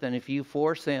on earth, and if you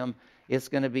force him, it's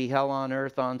going to be hell on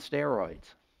earth on steroids,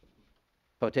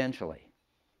 potentially.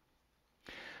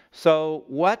 So,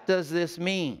 what does this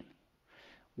mean?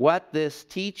 What this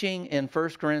teaching in 1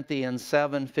 Corinthians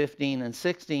 7, 15, and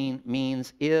 16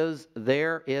 means is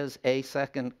there is a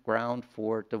second ground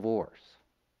for divorce.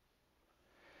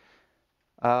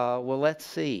 Well, let's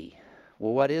see.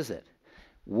 Well, what is it?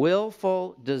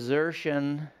 Willful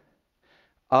desertion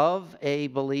of a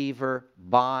believer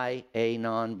by a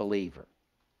non-believer.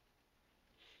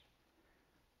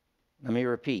 Let me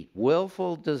repeat.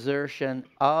 Willful desertion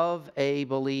of a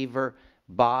believer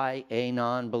by a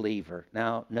non-believer.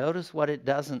 Now, notice what it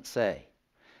doesn't say.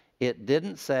 It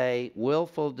didn't say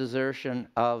willful desertion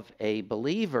of a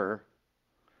believer,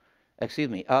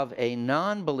 of a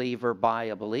non-believer by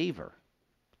a believer.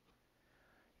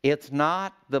 It's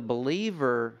not the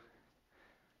believer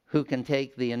who can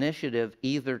take the initiative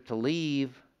either to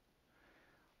leave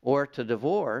or to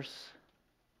divorce.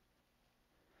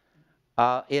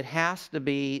 It has to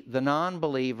be the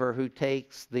non-believer who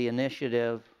takes the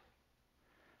initiative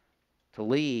to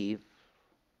leave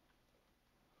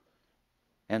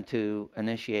and to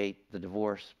initiate the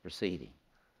divorce proceeding.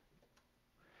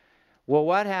 Well,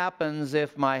 what happens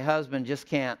if my husband just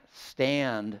can't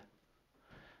stand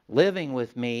living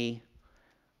with me,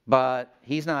 but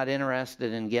he's not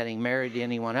interested in getting married to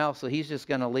anyone else, so he's just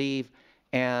going to leave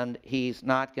and he's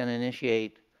not going to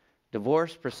initiate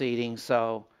divorce proceedings,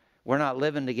 so we're not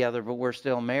living together, but we're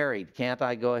still married. Can't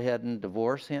I go ahead and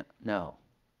divorce him? No.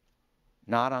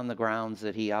 Not on the grounds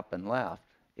that he up and left.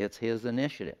 It's his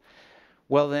initiative.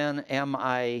 Well, then,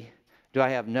 do I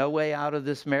have no way out of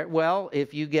this marriage? Well,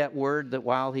 if you get word that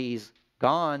while he's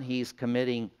gone, he's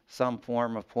committing some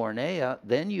form of porneia,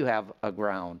 then you have a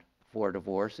ground for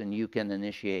divorce and you can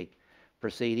initiate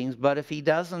proceedings. But if he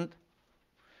doesn't,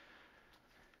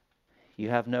 you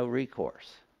have no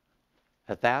recourse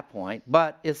at that point.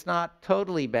 But it's not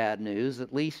totally bad news.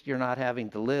 At least you're not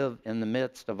having to live in the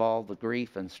midst of all the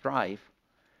grief and strife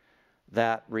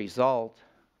that result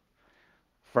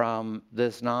from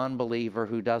this non-believer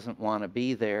who doesn't want to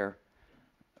be there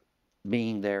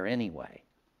being there anyway.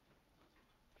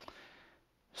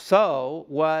 So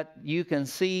what you can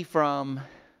see from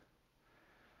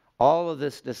all of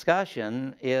this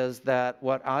discussion is that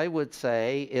what I would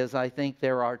say is I think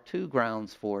there are two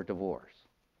grounds for divorce.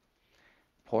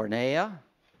 Porneia,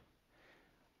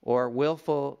 or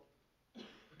willful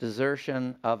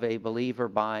desertion of a believer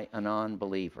by a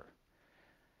non-believer.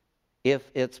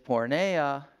 If it's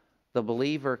porneia, the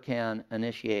believer can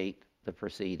initiate the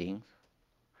proceedings.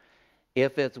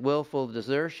 If it's willful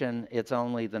desertion, it's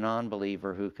only the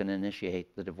non-believer who can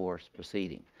initiate the divorce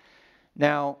proceeding.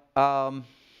 Now,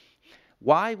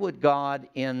 why would God,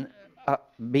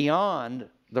 beyond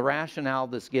the rationale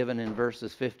that's given in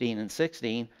verses 15 and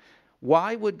 16,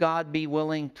 why would God be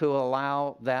willing to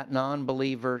allow that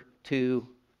non-believer to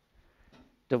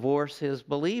divorce his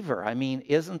believer? I mean,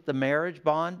 isn't the marriage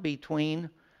bond between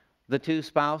the two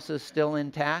spouses still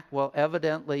intact? Well,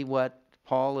 evidently what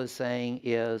Paul is saying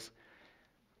is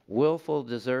willful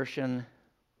desertion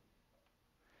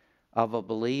of a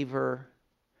believer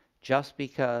just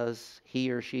because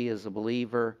he or she is a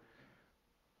believer,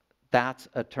 that's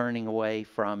a turning away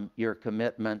from your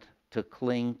commitment to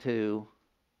cling to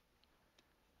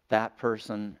that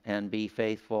person and be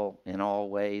faithful in all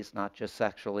ways, not just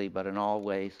sexually, but in all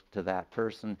ways to that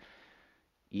person.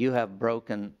 You have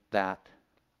broken that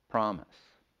promise.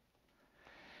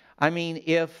 I mean,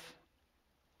 if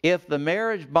the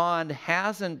marriage bond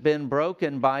hasn't been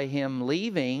broken by him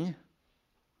leaving,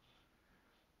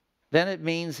 then it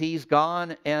means he's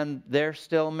gone and they're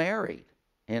still married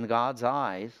in God's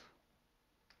eyes.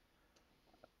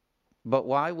 But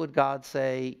why would God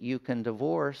say you can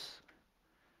divorce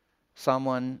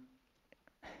someone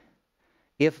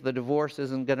if the divorce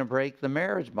isn't going to break the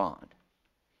marriage bond?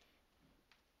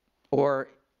 Or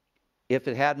if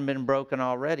it hadn't been broken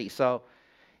already. So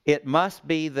it must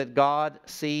be that God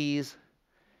sees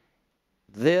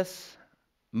this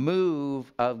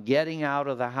move of getting out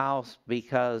of the house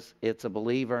because it's a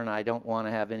believer and I don't want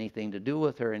to have anything to do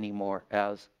with her anymore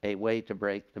as a way to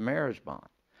break the marriage bond.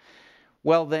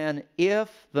 Well then, if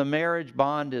the marriage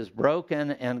bond is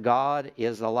broken and God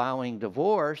is allowing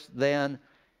divorce, then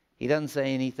He doesn't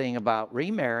say anything about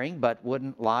remarrying, but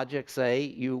wouldn't logic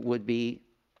say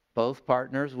both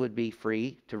partners would be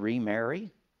free to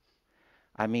remarry?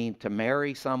 I mean, to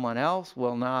marry someone else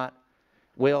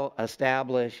will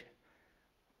establish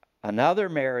another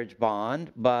marriage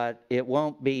bond, but it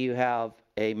won't be you have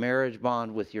a marriage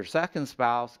bond with your second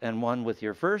spouse and one with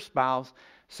your first spouse,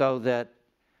 so that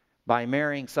by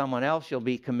marrying someone else you'll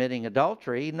be committing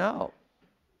adultery. No.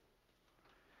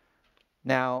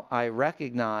 Now, I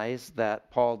recognize that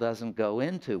Paul doesn't go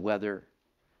into whether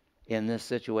in this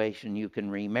situation you can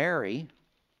remarry,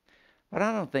 but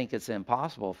I don't think it's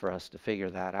impossible for us to figure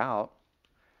that out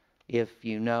if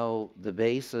you know the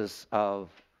basis of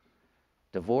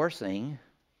divorcing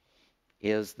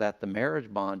is that the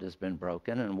marriage bond has been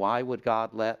broken. And why would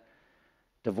God let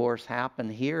divorce happen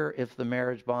here if the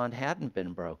marriage bond hadn't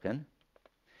been broken?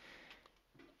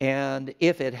 And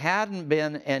if it hadn't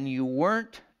been and you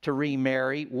weren't to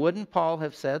remarry, wouldn't Paul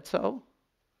have said so?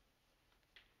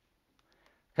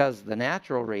 Because the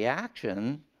natural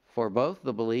reaction for both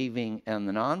the believing and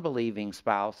the non-believing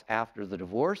spouse after the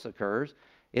divorce occurs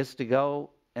is to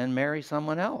go and marry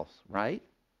someone else, right?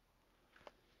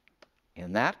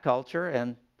 In that culture,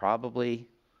 and probably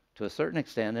to a certain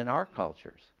extent in our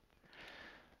cultures.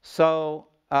 So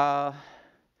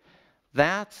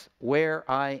that's where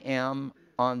I am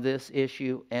on this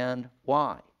issue and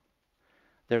why.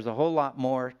 There's a whole lot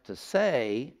more to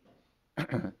say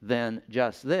than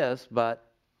just this,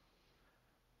 but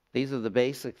these are the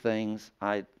basic things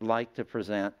I'd like to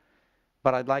present.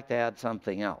 But I'd like to add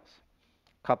something else,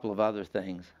 a couple of other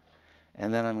things,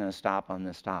 and then I'm going to stop on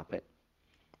this topic.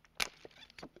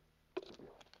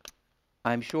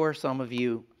 I'm sure some of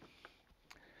you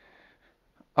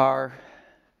are,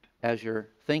 as you're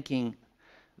thinking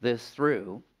this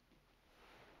through,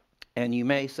 and you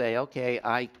may say, okay,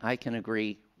 I can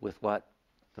agree with what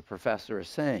the professor is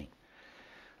saying.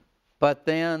 But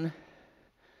then,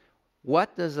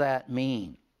 what does that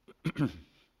mean?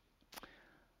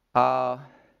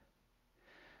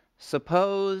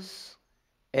 Suppose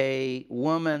a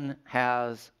woman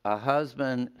has a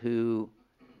husband who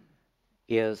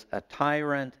is a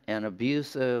tyrant and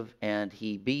abusive, and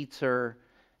he beats her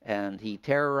and he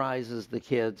terrorizes the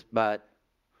kids, but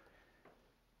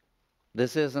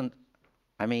this isn't,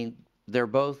 I mean, they're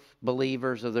both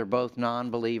believers or they're both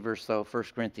non-believers, so 1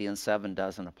 Corinthians 7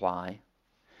 doesn't apply.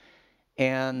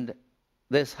 And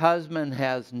this husband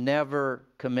has never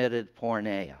committed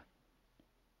porneia.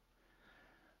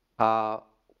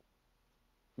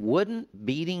 Wouldn't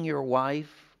beating your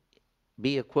wife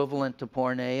be equivalent to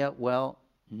porneia? Well,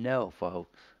 no,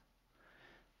 folks.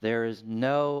 There is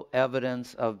no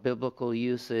evidence of biblical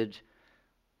usage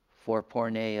for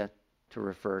porneia to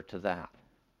refer to that.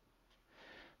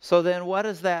 So then what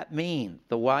does that mean?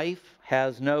 The wife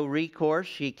has no recourse.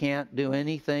 She can't do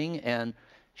anything, and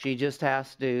she just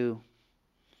has to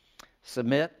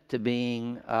submit to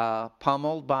being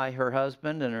pummeled by her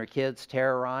husband and her kids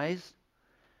terrorized.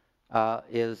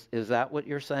 Is that what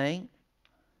you're saying?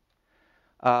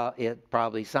 It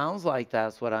probably sounds like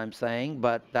that's what I'm saying,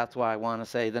 but that's why I want to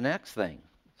say the next thing.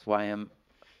 That's why I'm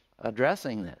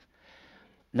addressing this.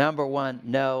 Number one,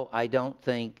 no, I don't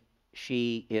think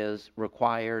she is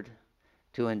required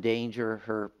to endanger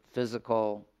her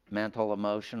physical, mental,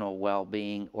 emotional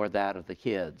well-being or that of the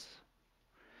kids.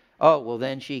 Oh, well,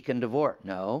 then she can divorce.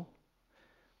 No.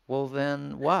 Well,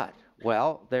 then what?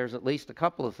 Well, there's at least a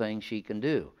couple of things she can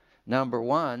do. Number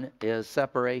one is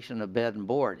separation of bed and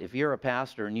board. If you're a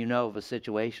pastor and you know of a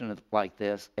situation like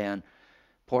this and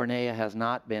porneia has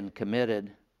not been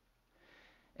committed,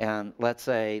 and let's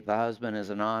say the husband is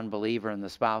a non-believer and the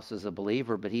spouse is a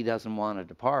believer, but he doesn't want to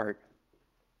depart,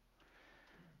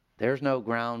 there's no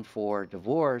ground for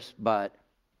divorce, but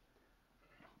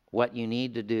what you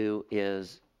need to do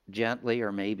is gently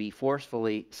or maybe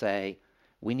forcefully say,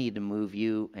 we need to move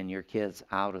you and your kids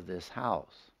out of this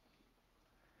house.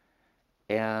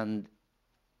 And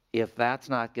if that's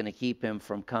not going to keep him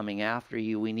from coming after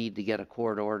you, we need to get a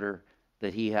court order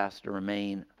that he has to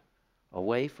remain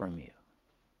away from you.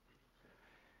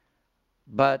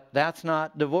 But that's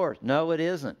not divorce. No, it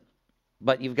isn't.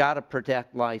 But you've got to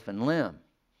protect life and limb.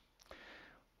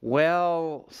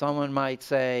 Well, someone might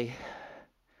say,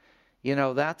 you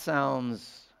know, that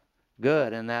sounds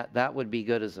good, and that would be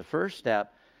good as a first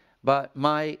step. But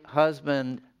my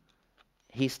husband,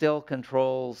 he still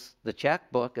controls the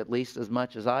checkbook at least as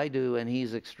much as I do, and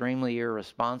he's extremely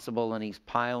irresponsible, and he's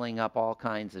piling up all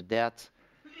kinds of debts,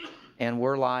 and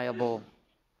we're liable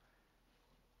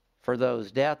for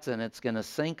those debts, and it's going to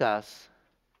sink us.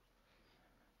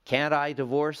 Can't I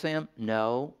divorce him?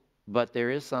 No, but there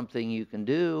is something you can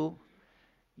do.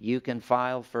 you can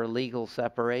file for legal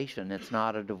separation. It's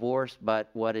not a divorce, but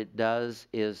what it does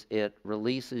is it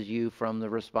releases you from the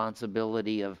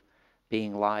responsibility of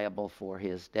being liable for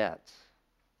his debts.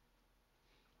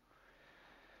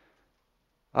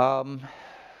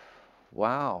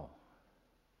 Wow.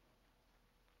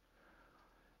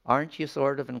 Aren't you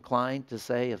sort of inclined to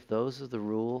say, if those are the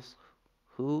rules,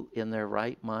 who in their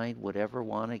right mind would ever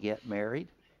want to get married?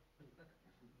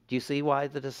 Do you see why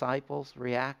the disciples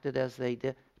reacted as they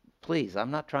did? Please,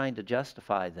 I'm not trying to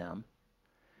justify them.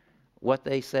 What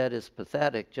they said is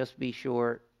pathetic. Just be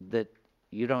sure that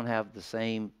you don't have the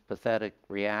same pathetic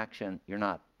reaction. You're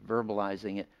not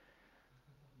verbalizing it,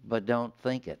 but don't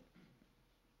think it.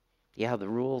 Yeah, the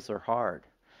rules are hard.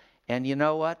 And you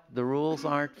know what? The rules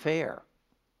aren't fair.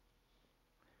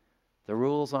 The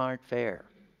rules aren't fair.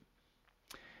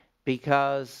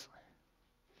 Because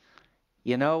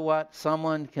you know what?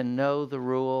 Someone can know the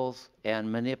rules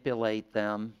and manipulate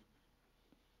them.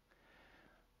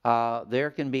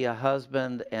 There can be a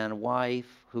husband and wife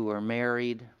who are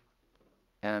married,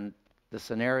 and the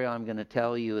scenario I'm going to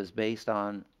tell you is based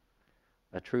on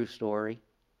a true story.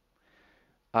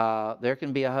 There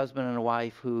can be a husband and a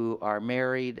wife who are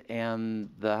married,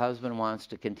 and the husband wants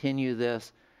to continue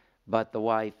this, but the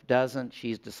wife doesn't.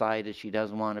 She's decided she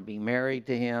doesn't want to be married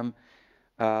to him,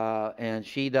 and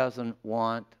she doesn't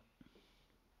want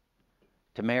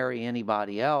to marry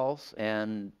anybody else,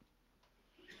 and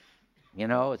you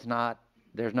know,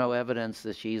 there's no evidence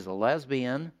that she's a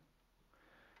lesbian.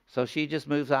 So she just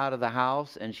moves out of the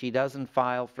house, and she doesn't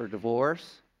file for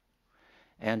divorce,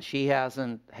 and she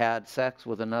hasn't had sex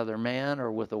with another man or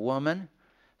with a woman.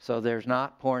 So there's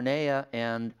not porneia,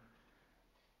 and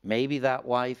maybe that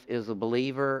wife is a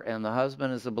believer and the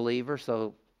husband is a believer,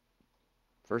 so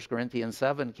 1 Corinthians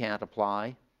 7 can't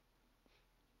apply.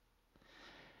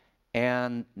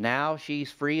 And now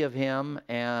she's free of him,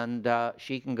 and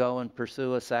she can go and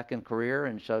pursue a second career,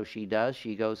 and so she does.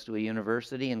 She goes to a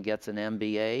university and gets an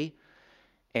MBA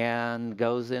and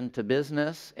goes into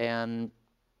business and,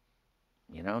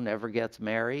 you know, never gets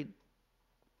married,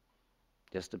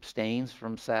 just abstains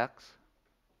from sex.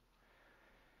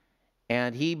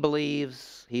 And he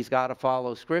believes he's got to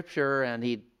follow Scripture, and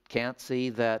he can't see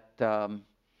that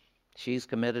she's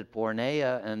committed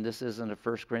porneia, and this isn't a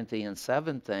 1 Corinthians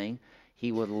 7 thing.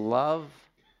 He would love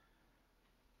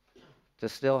to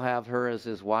still have her as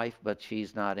his wife, but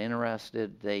she's not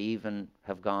interested. They even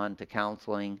have gone to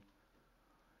counseling,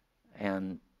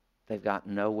 and they've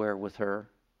gotten nowhere with her.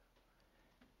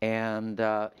 And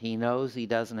he knows he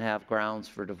doesn't have grounds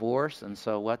for divorce, and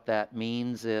so what that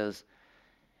means is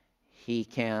he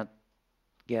can't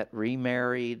get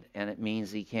remarried, and it means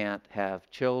he can't have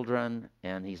children,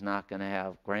 and he's not going to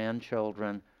have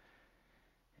grandchildren.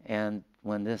 And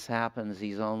when this happens,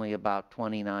 he's only about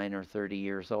 29 or 30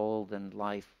 years old, and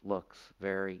life looks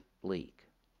very bleak.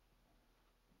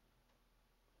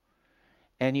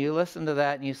 And you listen to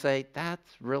that and you say,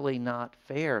 that's really not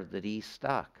fair that he's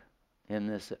stuck in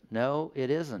this. No,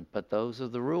 it isn't, but those are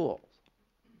the rules.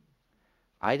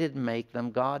 I didn't make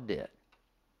them, God did.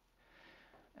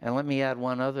 And let me add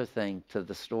one other thing to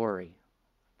the story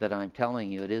that I'm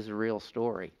telling you. It is a real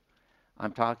story.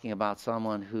 I'm talking about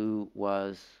someone who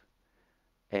was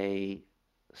a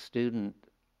student,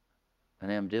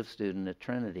 an MDiv student at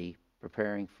Trinity,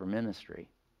 preparing for ministry.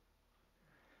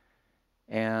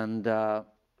 And,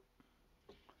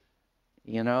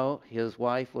 you know, his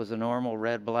wife was a normal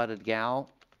red-blooded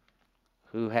gal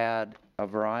who had a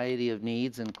variety of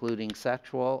needs, including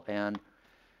sexual, and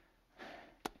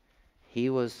he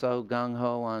was so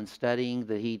gung-ho on studying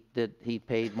that he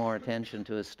paid more attention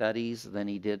to his studies than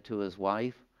he did to his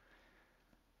wife.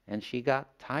 And she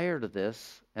got tired of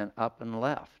this and up and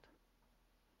left.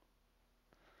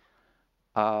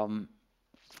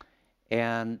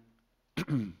 And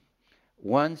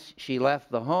once she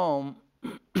left the home,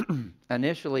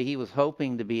 initially he was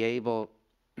hoping to be able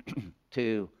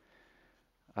to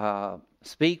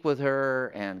speak with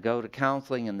her and go to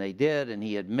counseling, and they did, and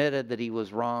he admitted that he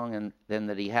was wrong, and then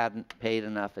that he hadn't paid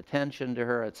enough attention to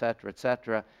her, etc.,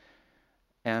 etc.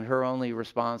 And her only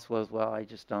response was, well, I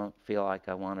just don't feel like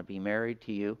I want to be married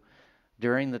to you.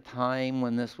 During the time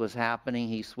when this was happening,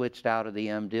 he switched out of the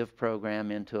MDiv program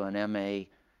into an MA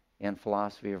in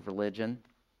philosophy of religion.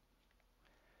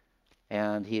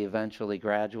 And he eventually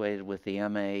graduated with the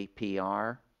MA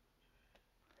PR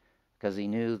because he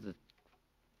knew that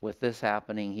with this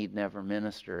happening, he'd never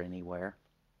minister anywhere.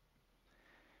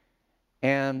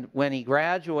 And when he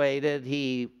graduated,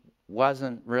 he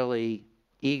wasn't really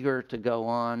eager to go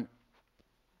on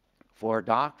for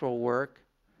doctoral work.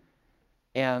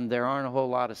 And there aren't a whole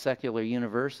lot of secular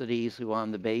universities who,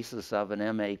 on the basis of an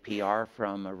MAPR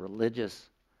from a religious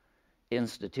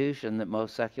institution that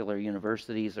most secular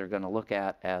universities are going to look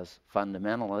at as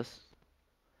fundamentalists,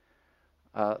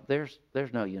 there's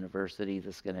no university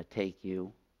that's going to take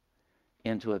you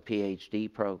into a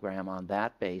PhD program on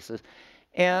that basis.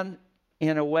 And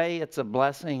in a way, it's a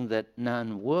blessing that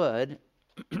none would,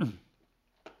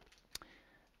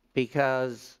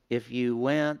 because if you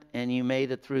went and you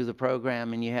made it through the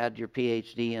program and you had your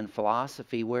PhD in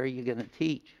philosophy, where are you going to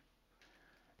teach?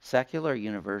 Secular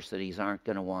universities aren't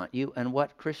going to want you. And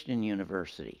what Christian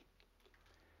university,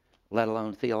 let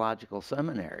alone theological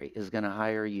seminary, is going to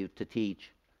hire you to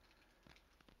teach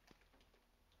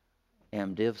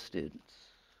MDiv students?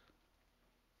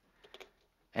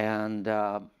 And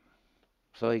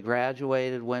so he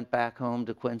graduated, went back home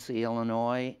to Quincy,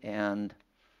 Illinois, and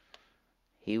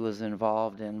he was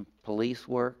involved in police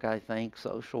work, I think,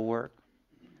 social work.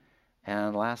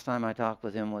 And last time I talked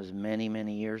with him was many,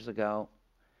 many years ago.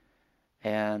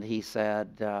 And he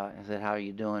said, I said, how are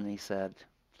you doing? He said,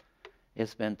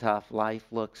 it's been tough. Life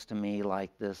looks to me like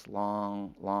this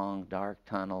long, long, dark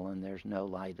tunnel, and there's no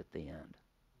light at the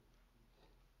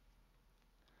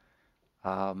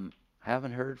end.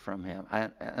 Haven't heard from him.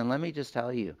 And let me just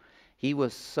tell you, he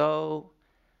was so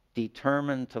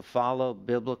determined to follow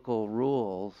biblical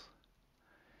rules,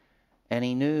 and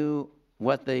he knew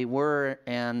what they were,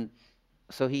 and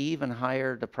so he even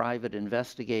hired a private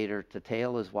investigator to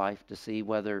tail his wife to see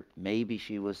whether maybe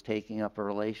she was taking up a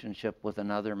relationship with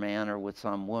another man or with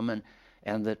some woman,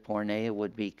 and that porneia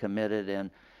would be committed, and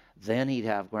then he'd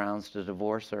have grounds to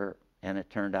divorce her. And it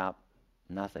turned out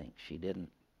nothing. She didn't.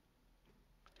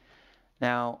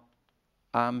 Now,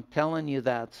 I'm telling you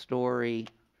that story,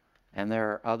 and there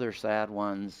are other sad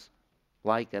ones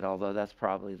like it, although that's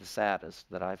probably the saddest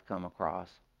that I've come across.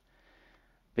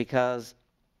 Because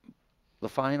the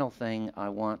final thing I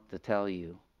want to tell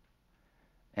you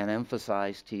and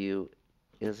emphasize to you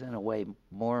is, in a way,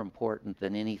 more important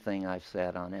than anything I've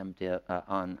said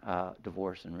on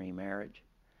divorce and remarriage.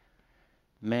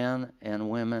 Men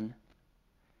and women,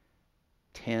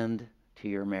 tend to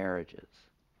your marriages.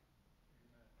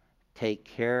 Take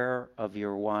care of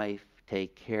your wife.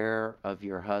 Take care of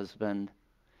your husband.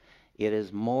 It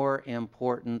is more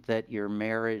important that your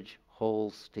marriage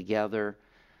holds together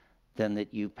than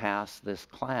that you pass this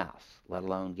class, let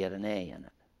alone get an A in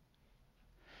it.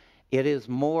 It is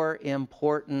more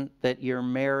important that your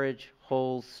marriage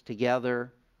holds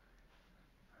together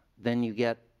than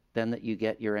that you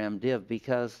get your MDiv,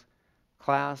 because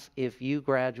class, if you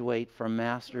graduate from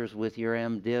master's with your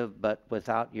MDiv but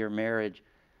without your marriage,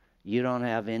 you don't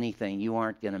have anything. You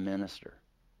aren't going to minister.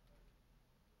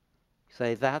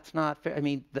 Say, that's not fair. I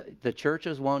mean, the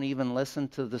churches won't even listen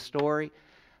to the story.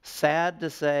 Sad to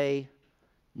say,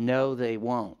 no, they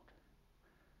won't.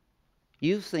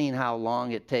 You've seen how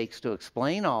long it takes to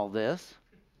explain all this.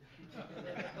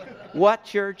 What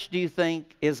church do you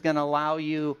think is going to allow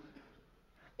you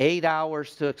 8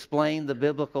 hours to explain the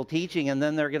biblical teaching, and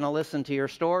then they're going to listen to your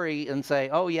story and say,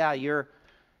 oh yeah,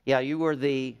 you were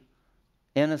the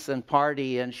innocent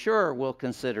party, and sure, we'll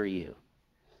consider you.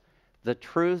 The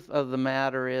truth of the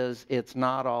matter is, it's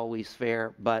not always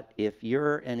fair, but if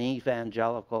you're an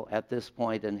evangelical at this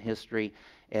point in history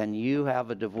and you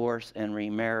have a divorce and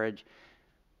remarriage,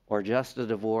 or just a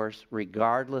divorce,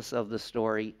 regardless of the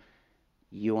story,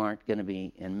 you aren't going to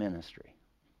be in ministry.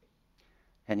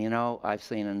 And you know, I've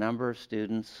seen a number of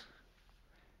students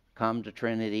come to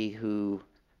Trinity who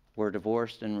were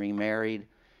divorced and remarried.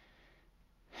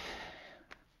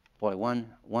 Boy,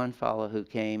 one fellow who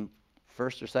came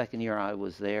first or second year I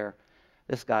was there,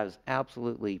 this guy was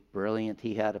absolutely brilliant.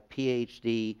 He had a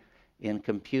PhD in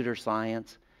computer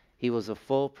science. He was a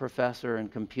full professor in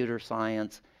computer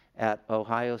science at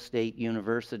Ohio State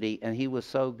University, and he was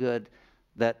so good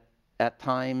that at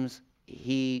times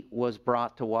he was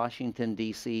brought to Washington,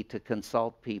 D.C. to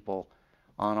consult people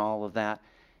on all of that.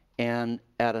 And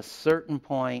at a certain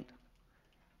point,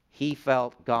 he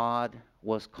felt God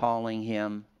was calling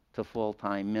him to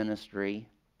full-time ministry.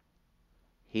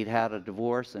 He'd had a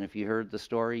divorce, and if you heard the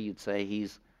story, you'd say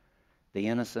he's the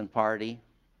innocent party.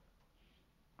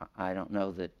 I don't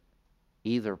know that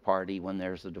either party, when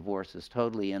there's a divorce, is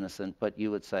totally innocent, but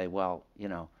you would say, well, you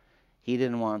know, he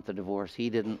didn't want the divorce. He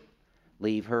didn't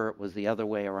leave her. It was the other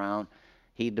way around.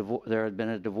 There had been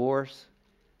a divorce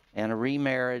and a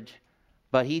remarriage,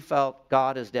 but he felt,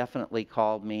 God has definitely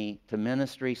called me to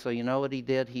ministry. So you know what he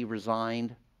did? He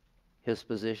resigned his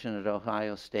position at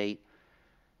Ohio State,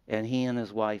 and he and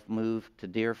his wife moved to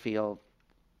Deerfield,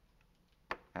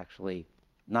 actually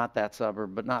not that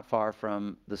suburb, but not far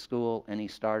from the school, and he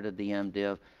started the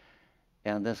MDiv.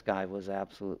 And this guy was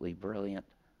absolutely brilliant.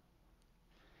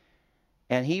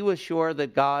 And he was sure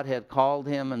that God had called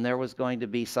him and there was going to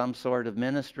be some sort of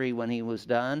ministry when he was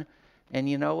done. And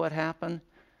you know what happened?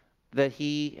 That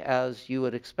he, as you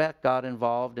would expect, got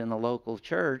involved in the local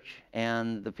church,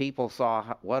 and the people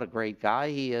saw what a great guy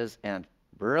he is and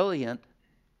brilliant.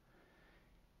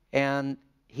 And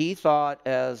he thought,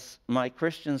 as my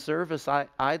Christian service,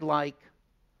 I'd like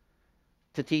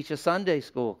to teach a Sunday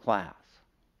school class.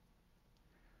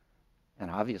 And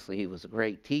obviously he was a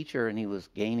great teacher, and he was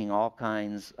gaining all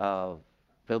kinds of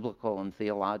biblical and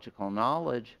theological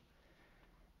knowledge.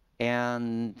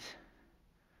 And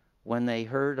when they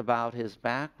heard about his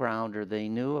background, or they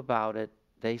knew about it,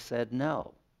 they said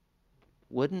no.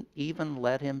 Wouldn't even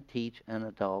let him teach an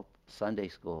adult Sunday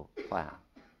school class.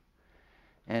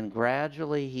 And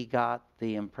gradually he got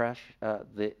the impression,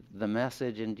 the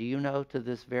message. And do you know, to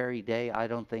this very day, I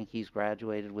don't think he's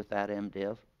graduated with that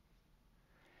MDiv.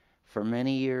 For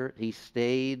many years, he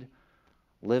stayed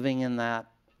living in that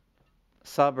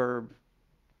suburb,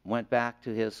 went back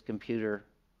to his computer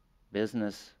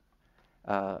business,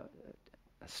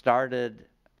 started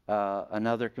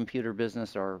another computer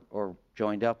business, or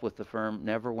joined up with the firm,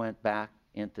 never went back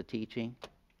into teaching.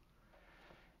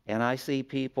 And I see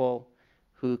people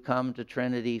who come to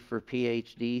Trinity for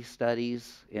PhD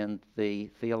studies in the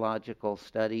theological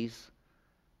studies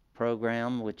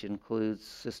program, which includes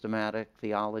systematic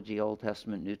theology, Old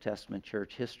Testament, New Testament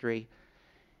church history.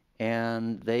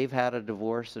 And they've had a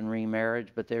divorce and remarriage,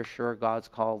 but they're sure God's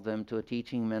called them to a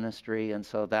teaching ministry, and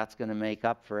so that's going to make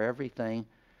up for everything.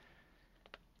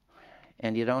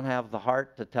 And you don't have the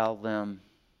heart to tell them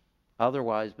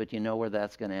otherwise, but you know where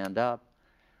that's going to end up.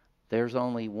 There's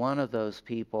only one of those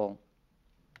people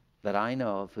that I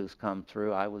know of who's come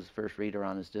through. I was first reader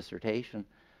on his dissertation,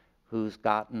 who's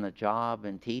gotten a job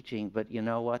in teaching, but you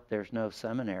know what? There's no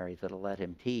seminary that'll let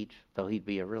him teach, though he'd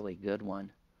be a really good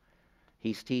one.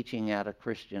 He's teaching at a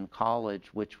Christian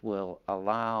college, which will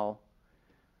allow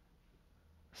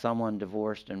someone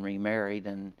divorced and remarried,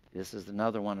 and this is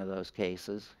another one of those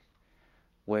cases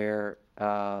where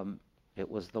it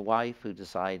was the wife who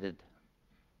decided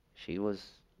she was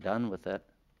done with it.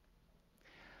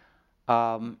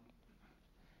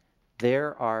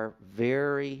 There are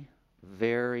very,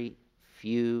 very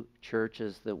few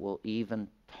churches that will even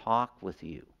talk with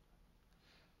you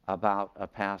about a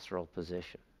pastoral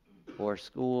position, or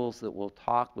schools that will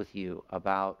talk with you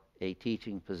about a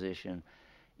teaching position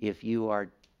if you are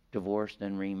divorced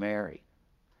and remarried.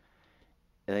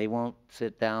 They won't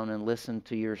sit down and listen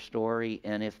to your story,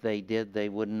 and if they did, they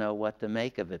wouldn't know what to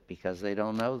make of it, because they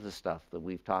don't know the stuff that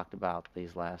we've talked about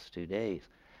these last 2 days.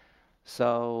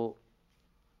 So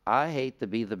I hate to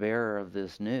be the bearer of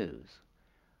this news,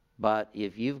 but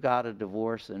if you've got a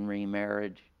divorce and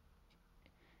remarriage,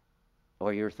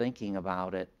 or you're thinking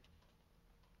about it,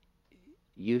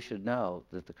 you should know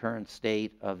that the current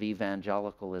state of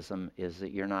evangelicalism is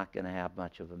that you're not going to have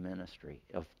much of a ministry,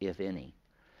 if any.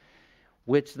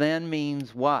 Which then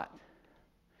means what?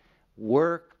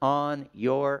 Work on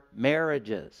your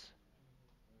marriages.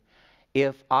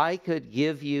 If I could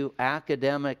give you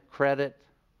academic credit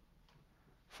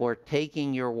for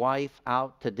taking your wife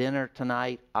out to dinner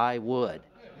tonight, I would.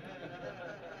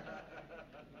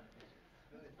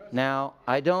 Now,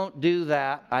 I don't do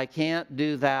that. I can't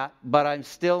do that. But I'm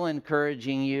still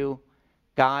encouraging you,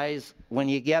 guys, when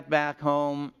you get back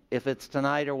home, if it's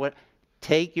tonight or what,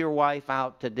 take your wife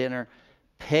out to dinner.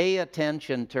 Pay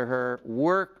attention to her.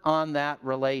 Work on that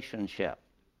relationship.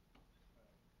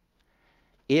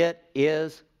 It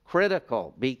is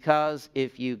critical, because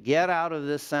if you get out of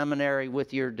this seminary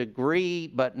with your degree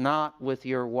but not with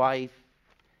your wife,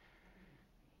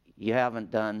 you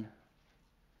haven't gotten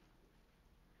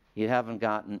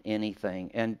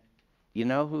anything. And you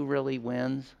know who really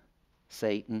wins?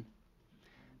 Satan.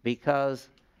 Because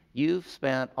you've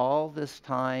spent all this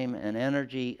time and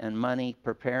energy and money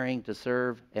preparing to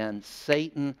serve, and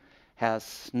Satan has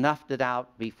snuffed it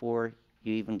out before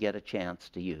you even get a chance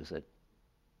to use it.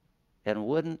 And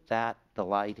wouldn't that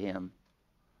delight him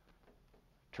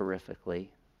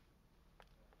terrifically?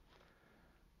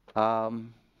 I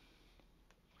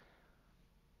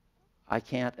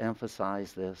can't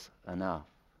emphasize this enough.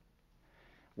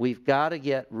 We've got to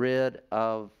get rid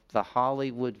of the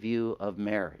Hollywood view of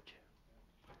marriage.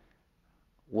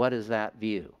 What is that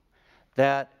view?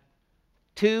 That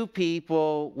two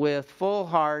people with full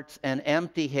hearts and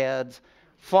empty heads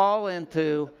fall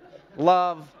into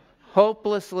love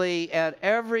hopelessly, and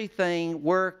everything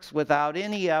works without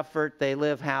any effort. They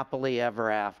live happily ever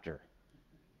after.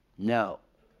 No.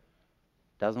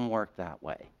 Doesn't work that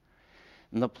way.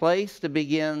 And the place to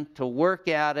begin to work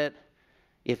at it,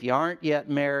 if you aren't yet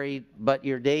married, but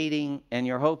you're dating and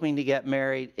you're hoping to get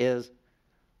married, is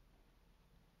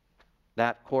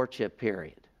that courtship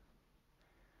period.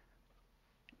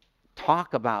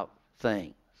 Talk about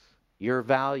things, your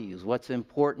values, what's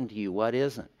important to you, what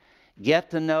isn't. Get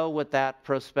to know what that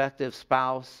prospective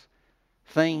spouse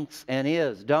thinks and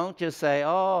is. Don't just say,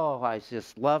 oh, I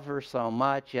just love her so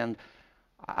much and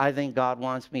I think God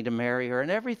wants me to marry her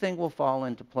and everything will fall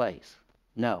into place.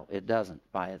 No, it doesn't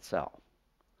by itself.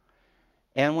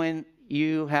 And when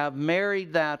you have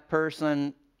married that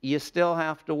person, you still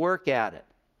have to work at it.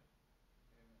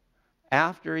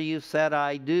 After you've said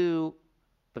I do,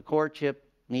 the courtship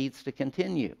needs to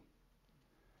continue.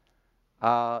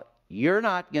 You're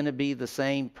not going to be the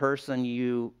same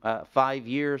person 5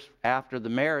 years after the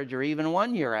marriage or even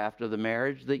 1 year after the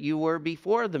marriage that you were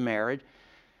before the marriage.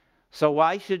 So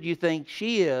why should you think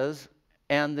she is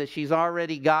and that she's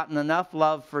already gotten enough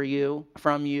love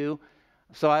from you,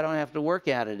 so I don't have to work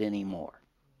at it anymore?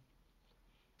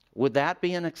 Would that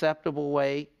be an acceptable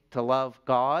way to love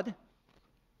God?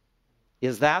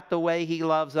 Is that the way He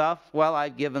loves us? Well,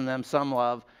 I've given them some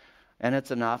love and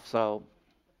it's enough, so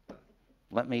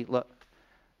let me look.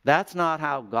 That's not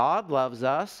how God loves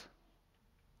us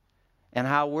and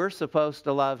how we're supposed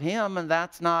to love Him, and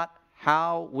that's not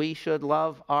how we should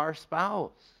love our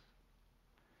spouse.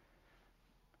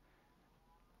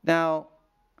 Now,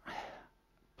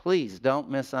 please don't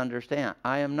misunderstand.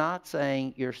 I am not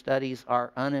saying your studies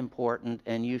are unimportant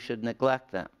and you should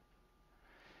neglect them.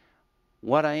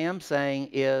 What I am saying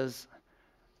is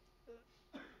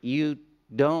you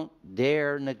don't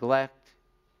dare neglect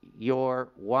your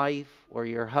wife or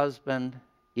your husband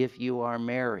if you are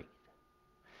married.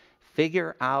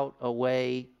 Figure out a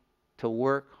way to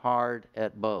work hard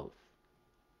at both.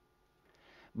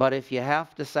 But if you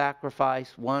have to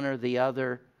sacrifice one or the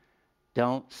other,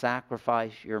 don't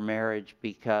sacrifice your marriage,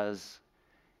 because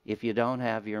if you don't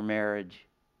have your marriage,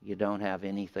 you don't have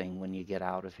anything when you get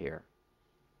out of here.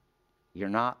 You're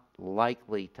not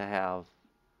likely to have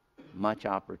much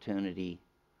opportunity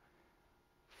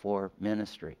for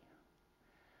ministry.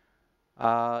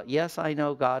 Yes, I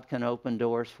know God can open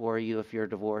doors for you if you're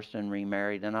divorced and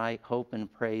remarried, and I hope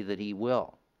and pray that He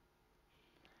will.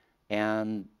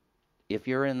 And if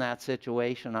you're in that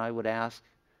situation, I would ask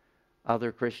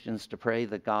other Christians to pray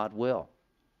that God will.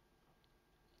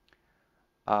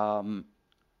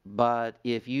 But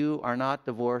if you are not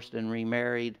divorced and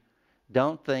remarried,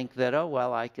 don't think that, oh,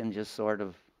 well, I can just sort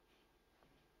of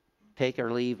take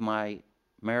or leave my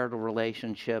marital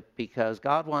relationship because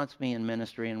God wants me in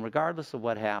ministry, and regardless of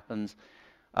what happens,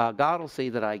 God will see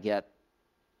that I get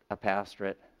a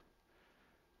pastorate.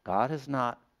 God has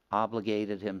not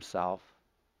obligated Himself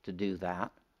to do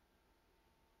that.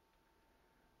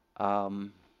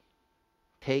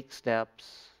 Take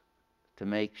steps to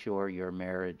make sure your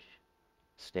marriage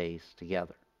stays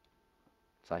together.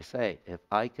 As I say, if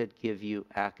I could give you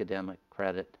academic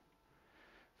credit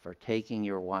for taking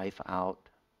your wife out,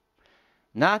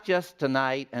 not just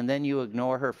tonight and then you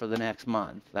ignore her for the next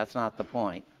month. That's not the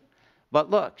point. But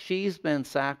look, she's been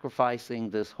sacrificing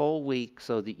this whole week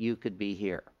so that you could be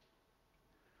here.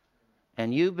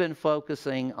 And you've been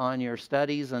focusing on your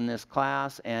studies in this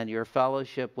class and your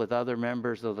fellowship with other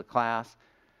members of the class.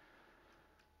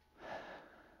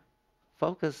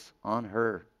 Focus on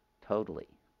her totally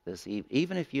this evening.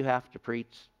 Even if you have to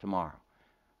preach tomorrow,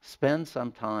 spend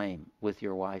some time with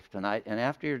your wife tonight. And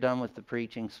after you're done with the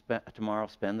preaching tomorrow,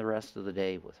 spend the rest of the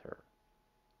day with her.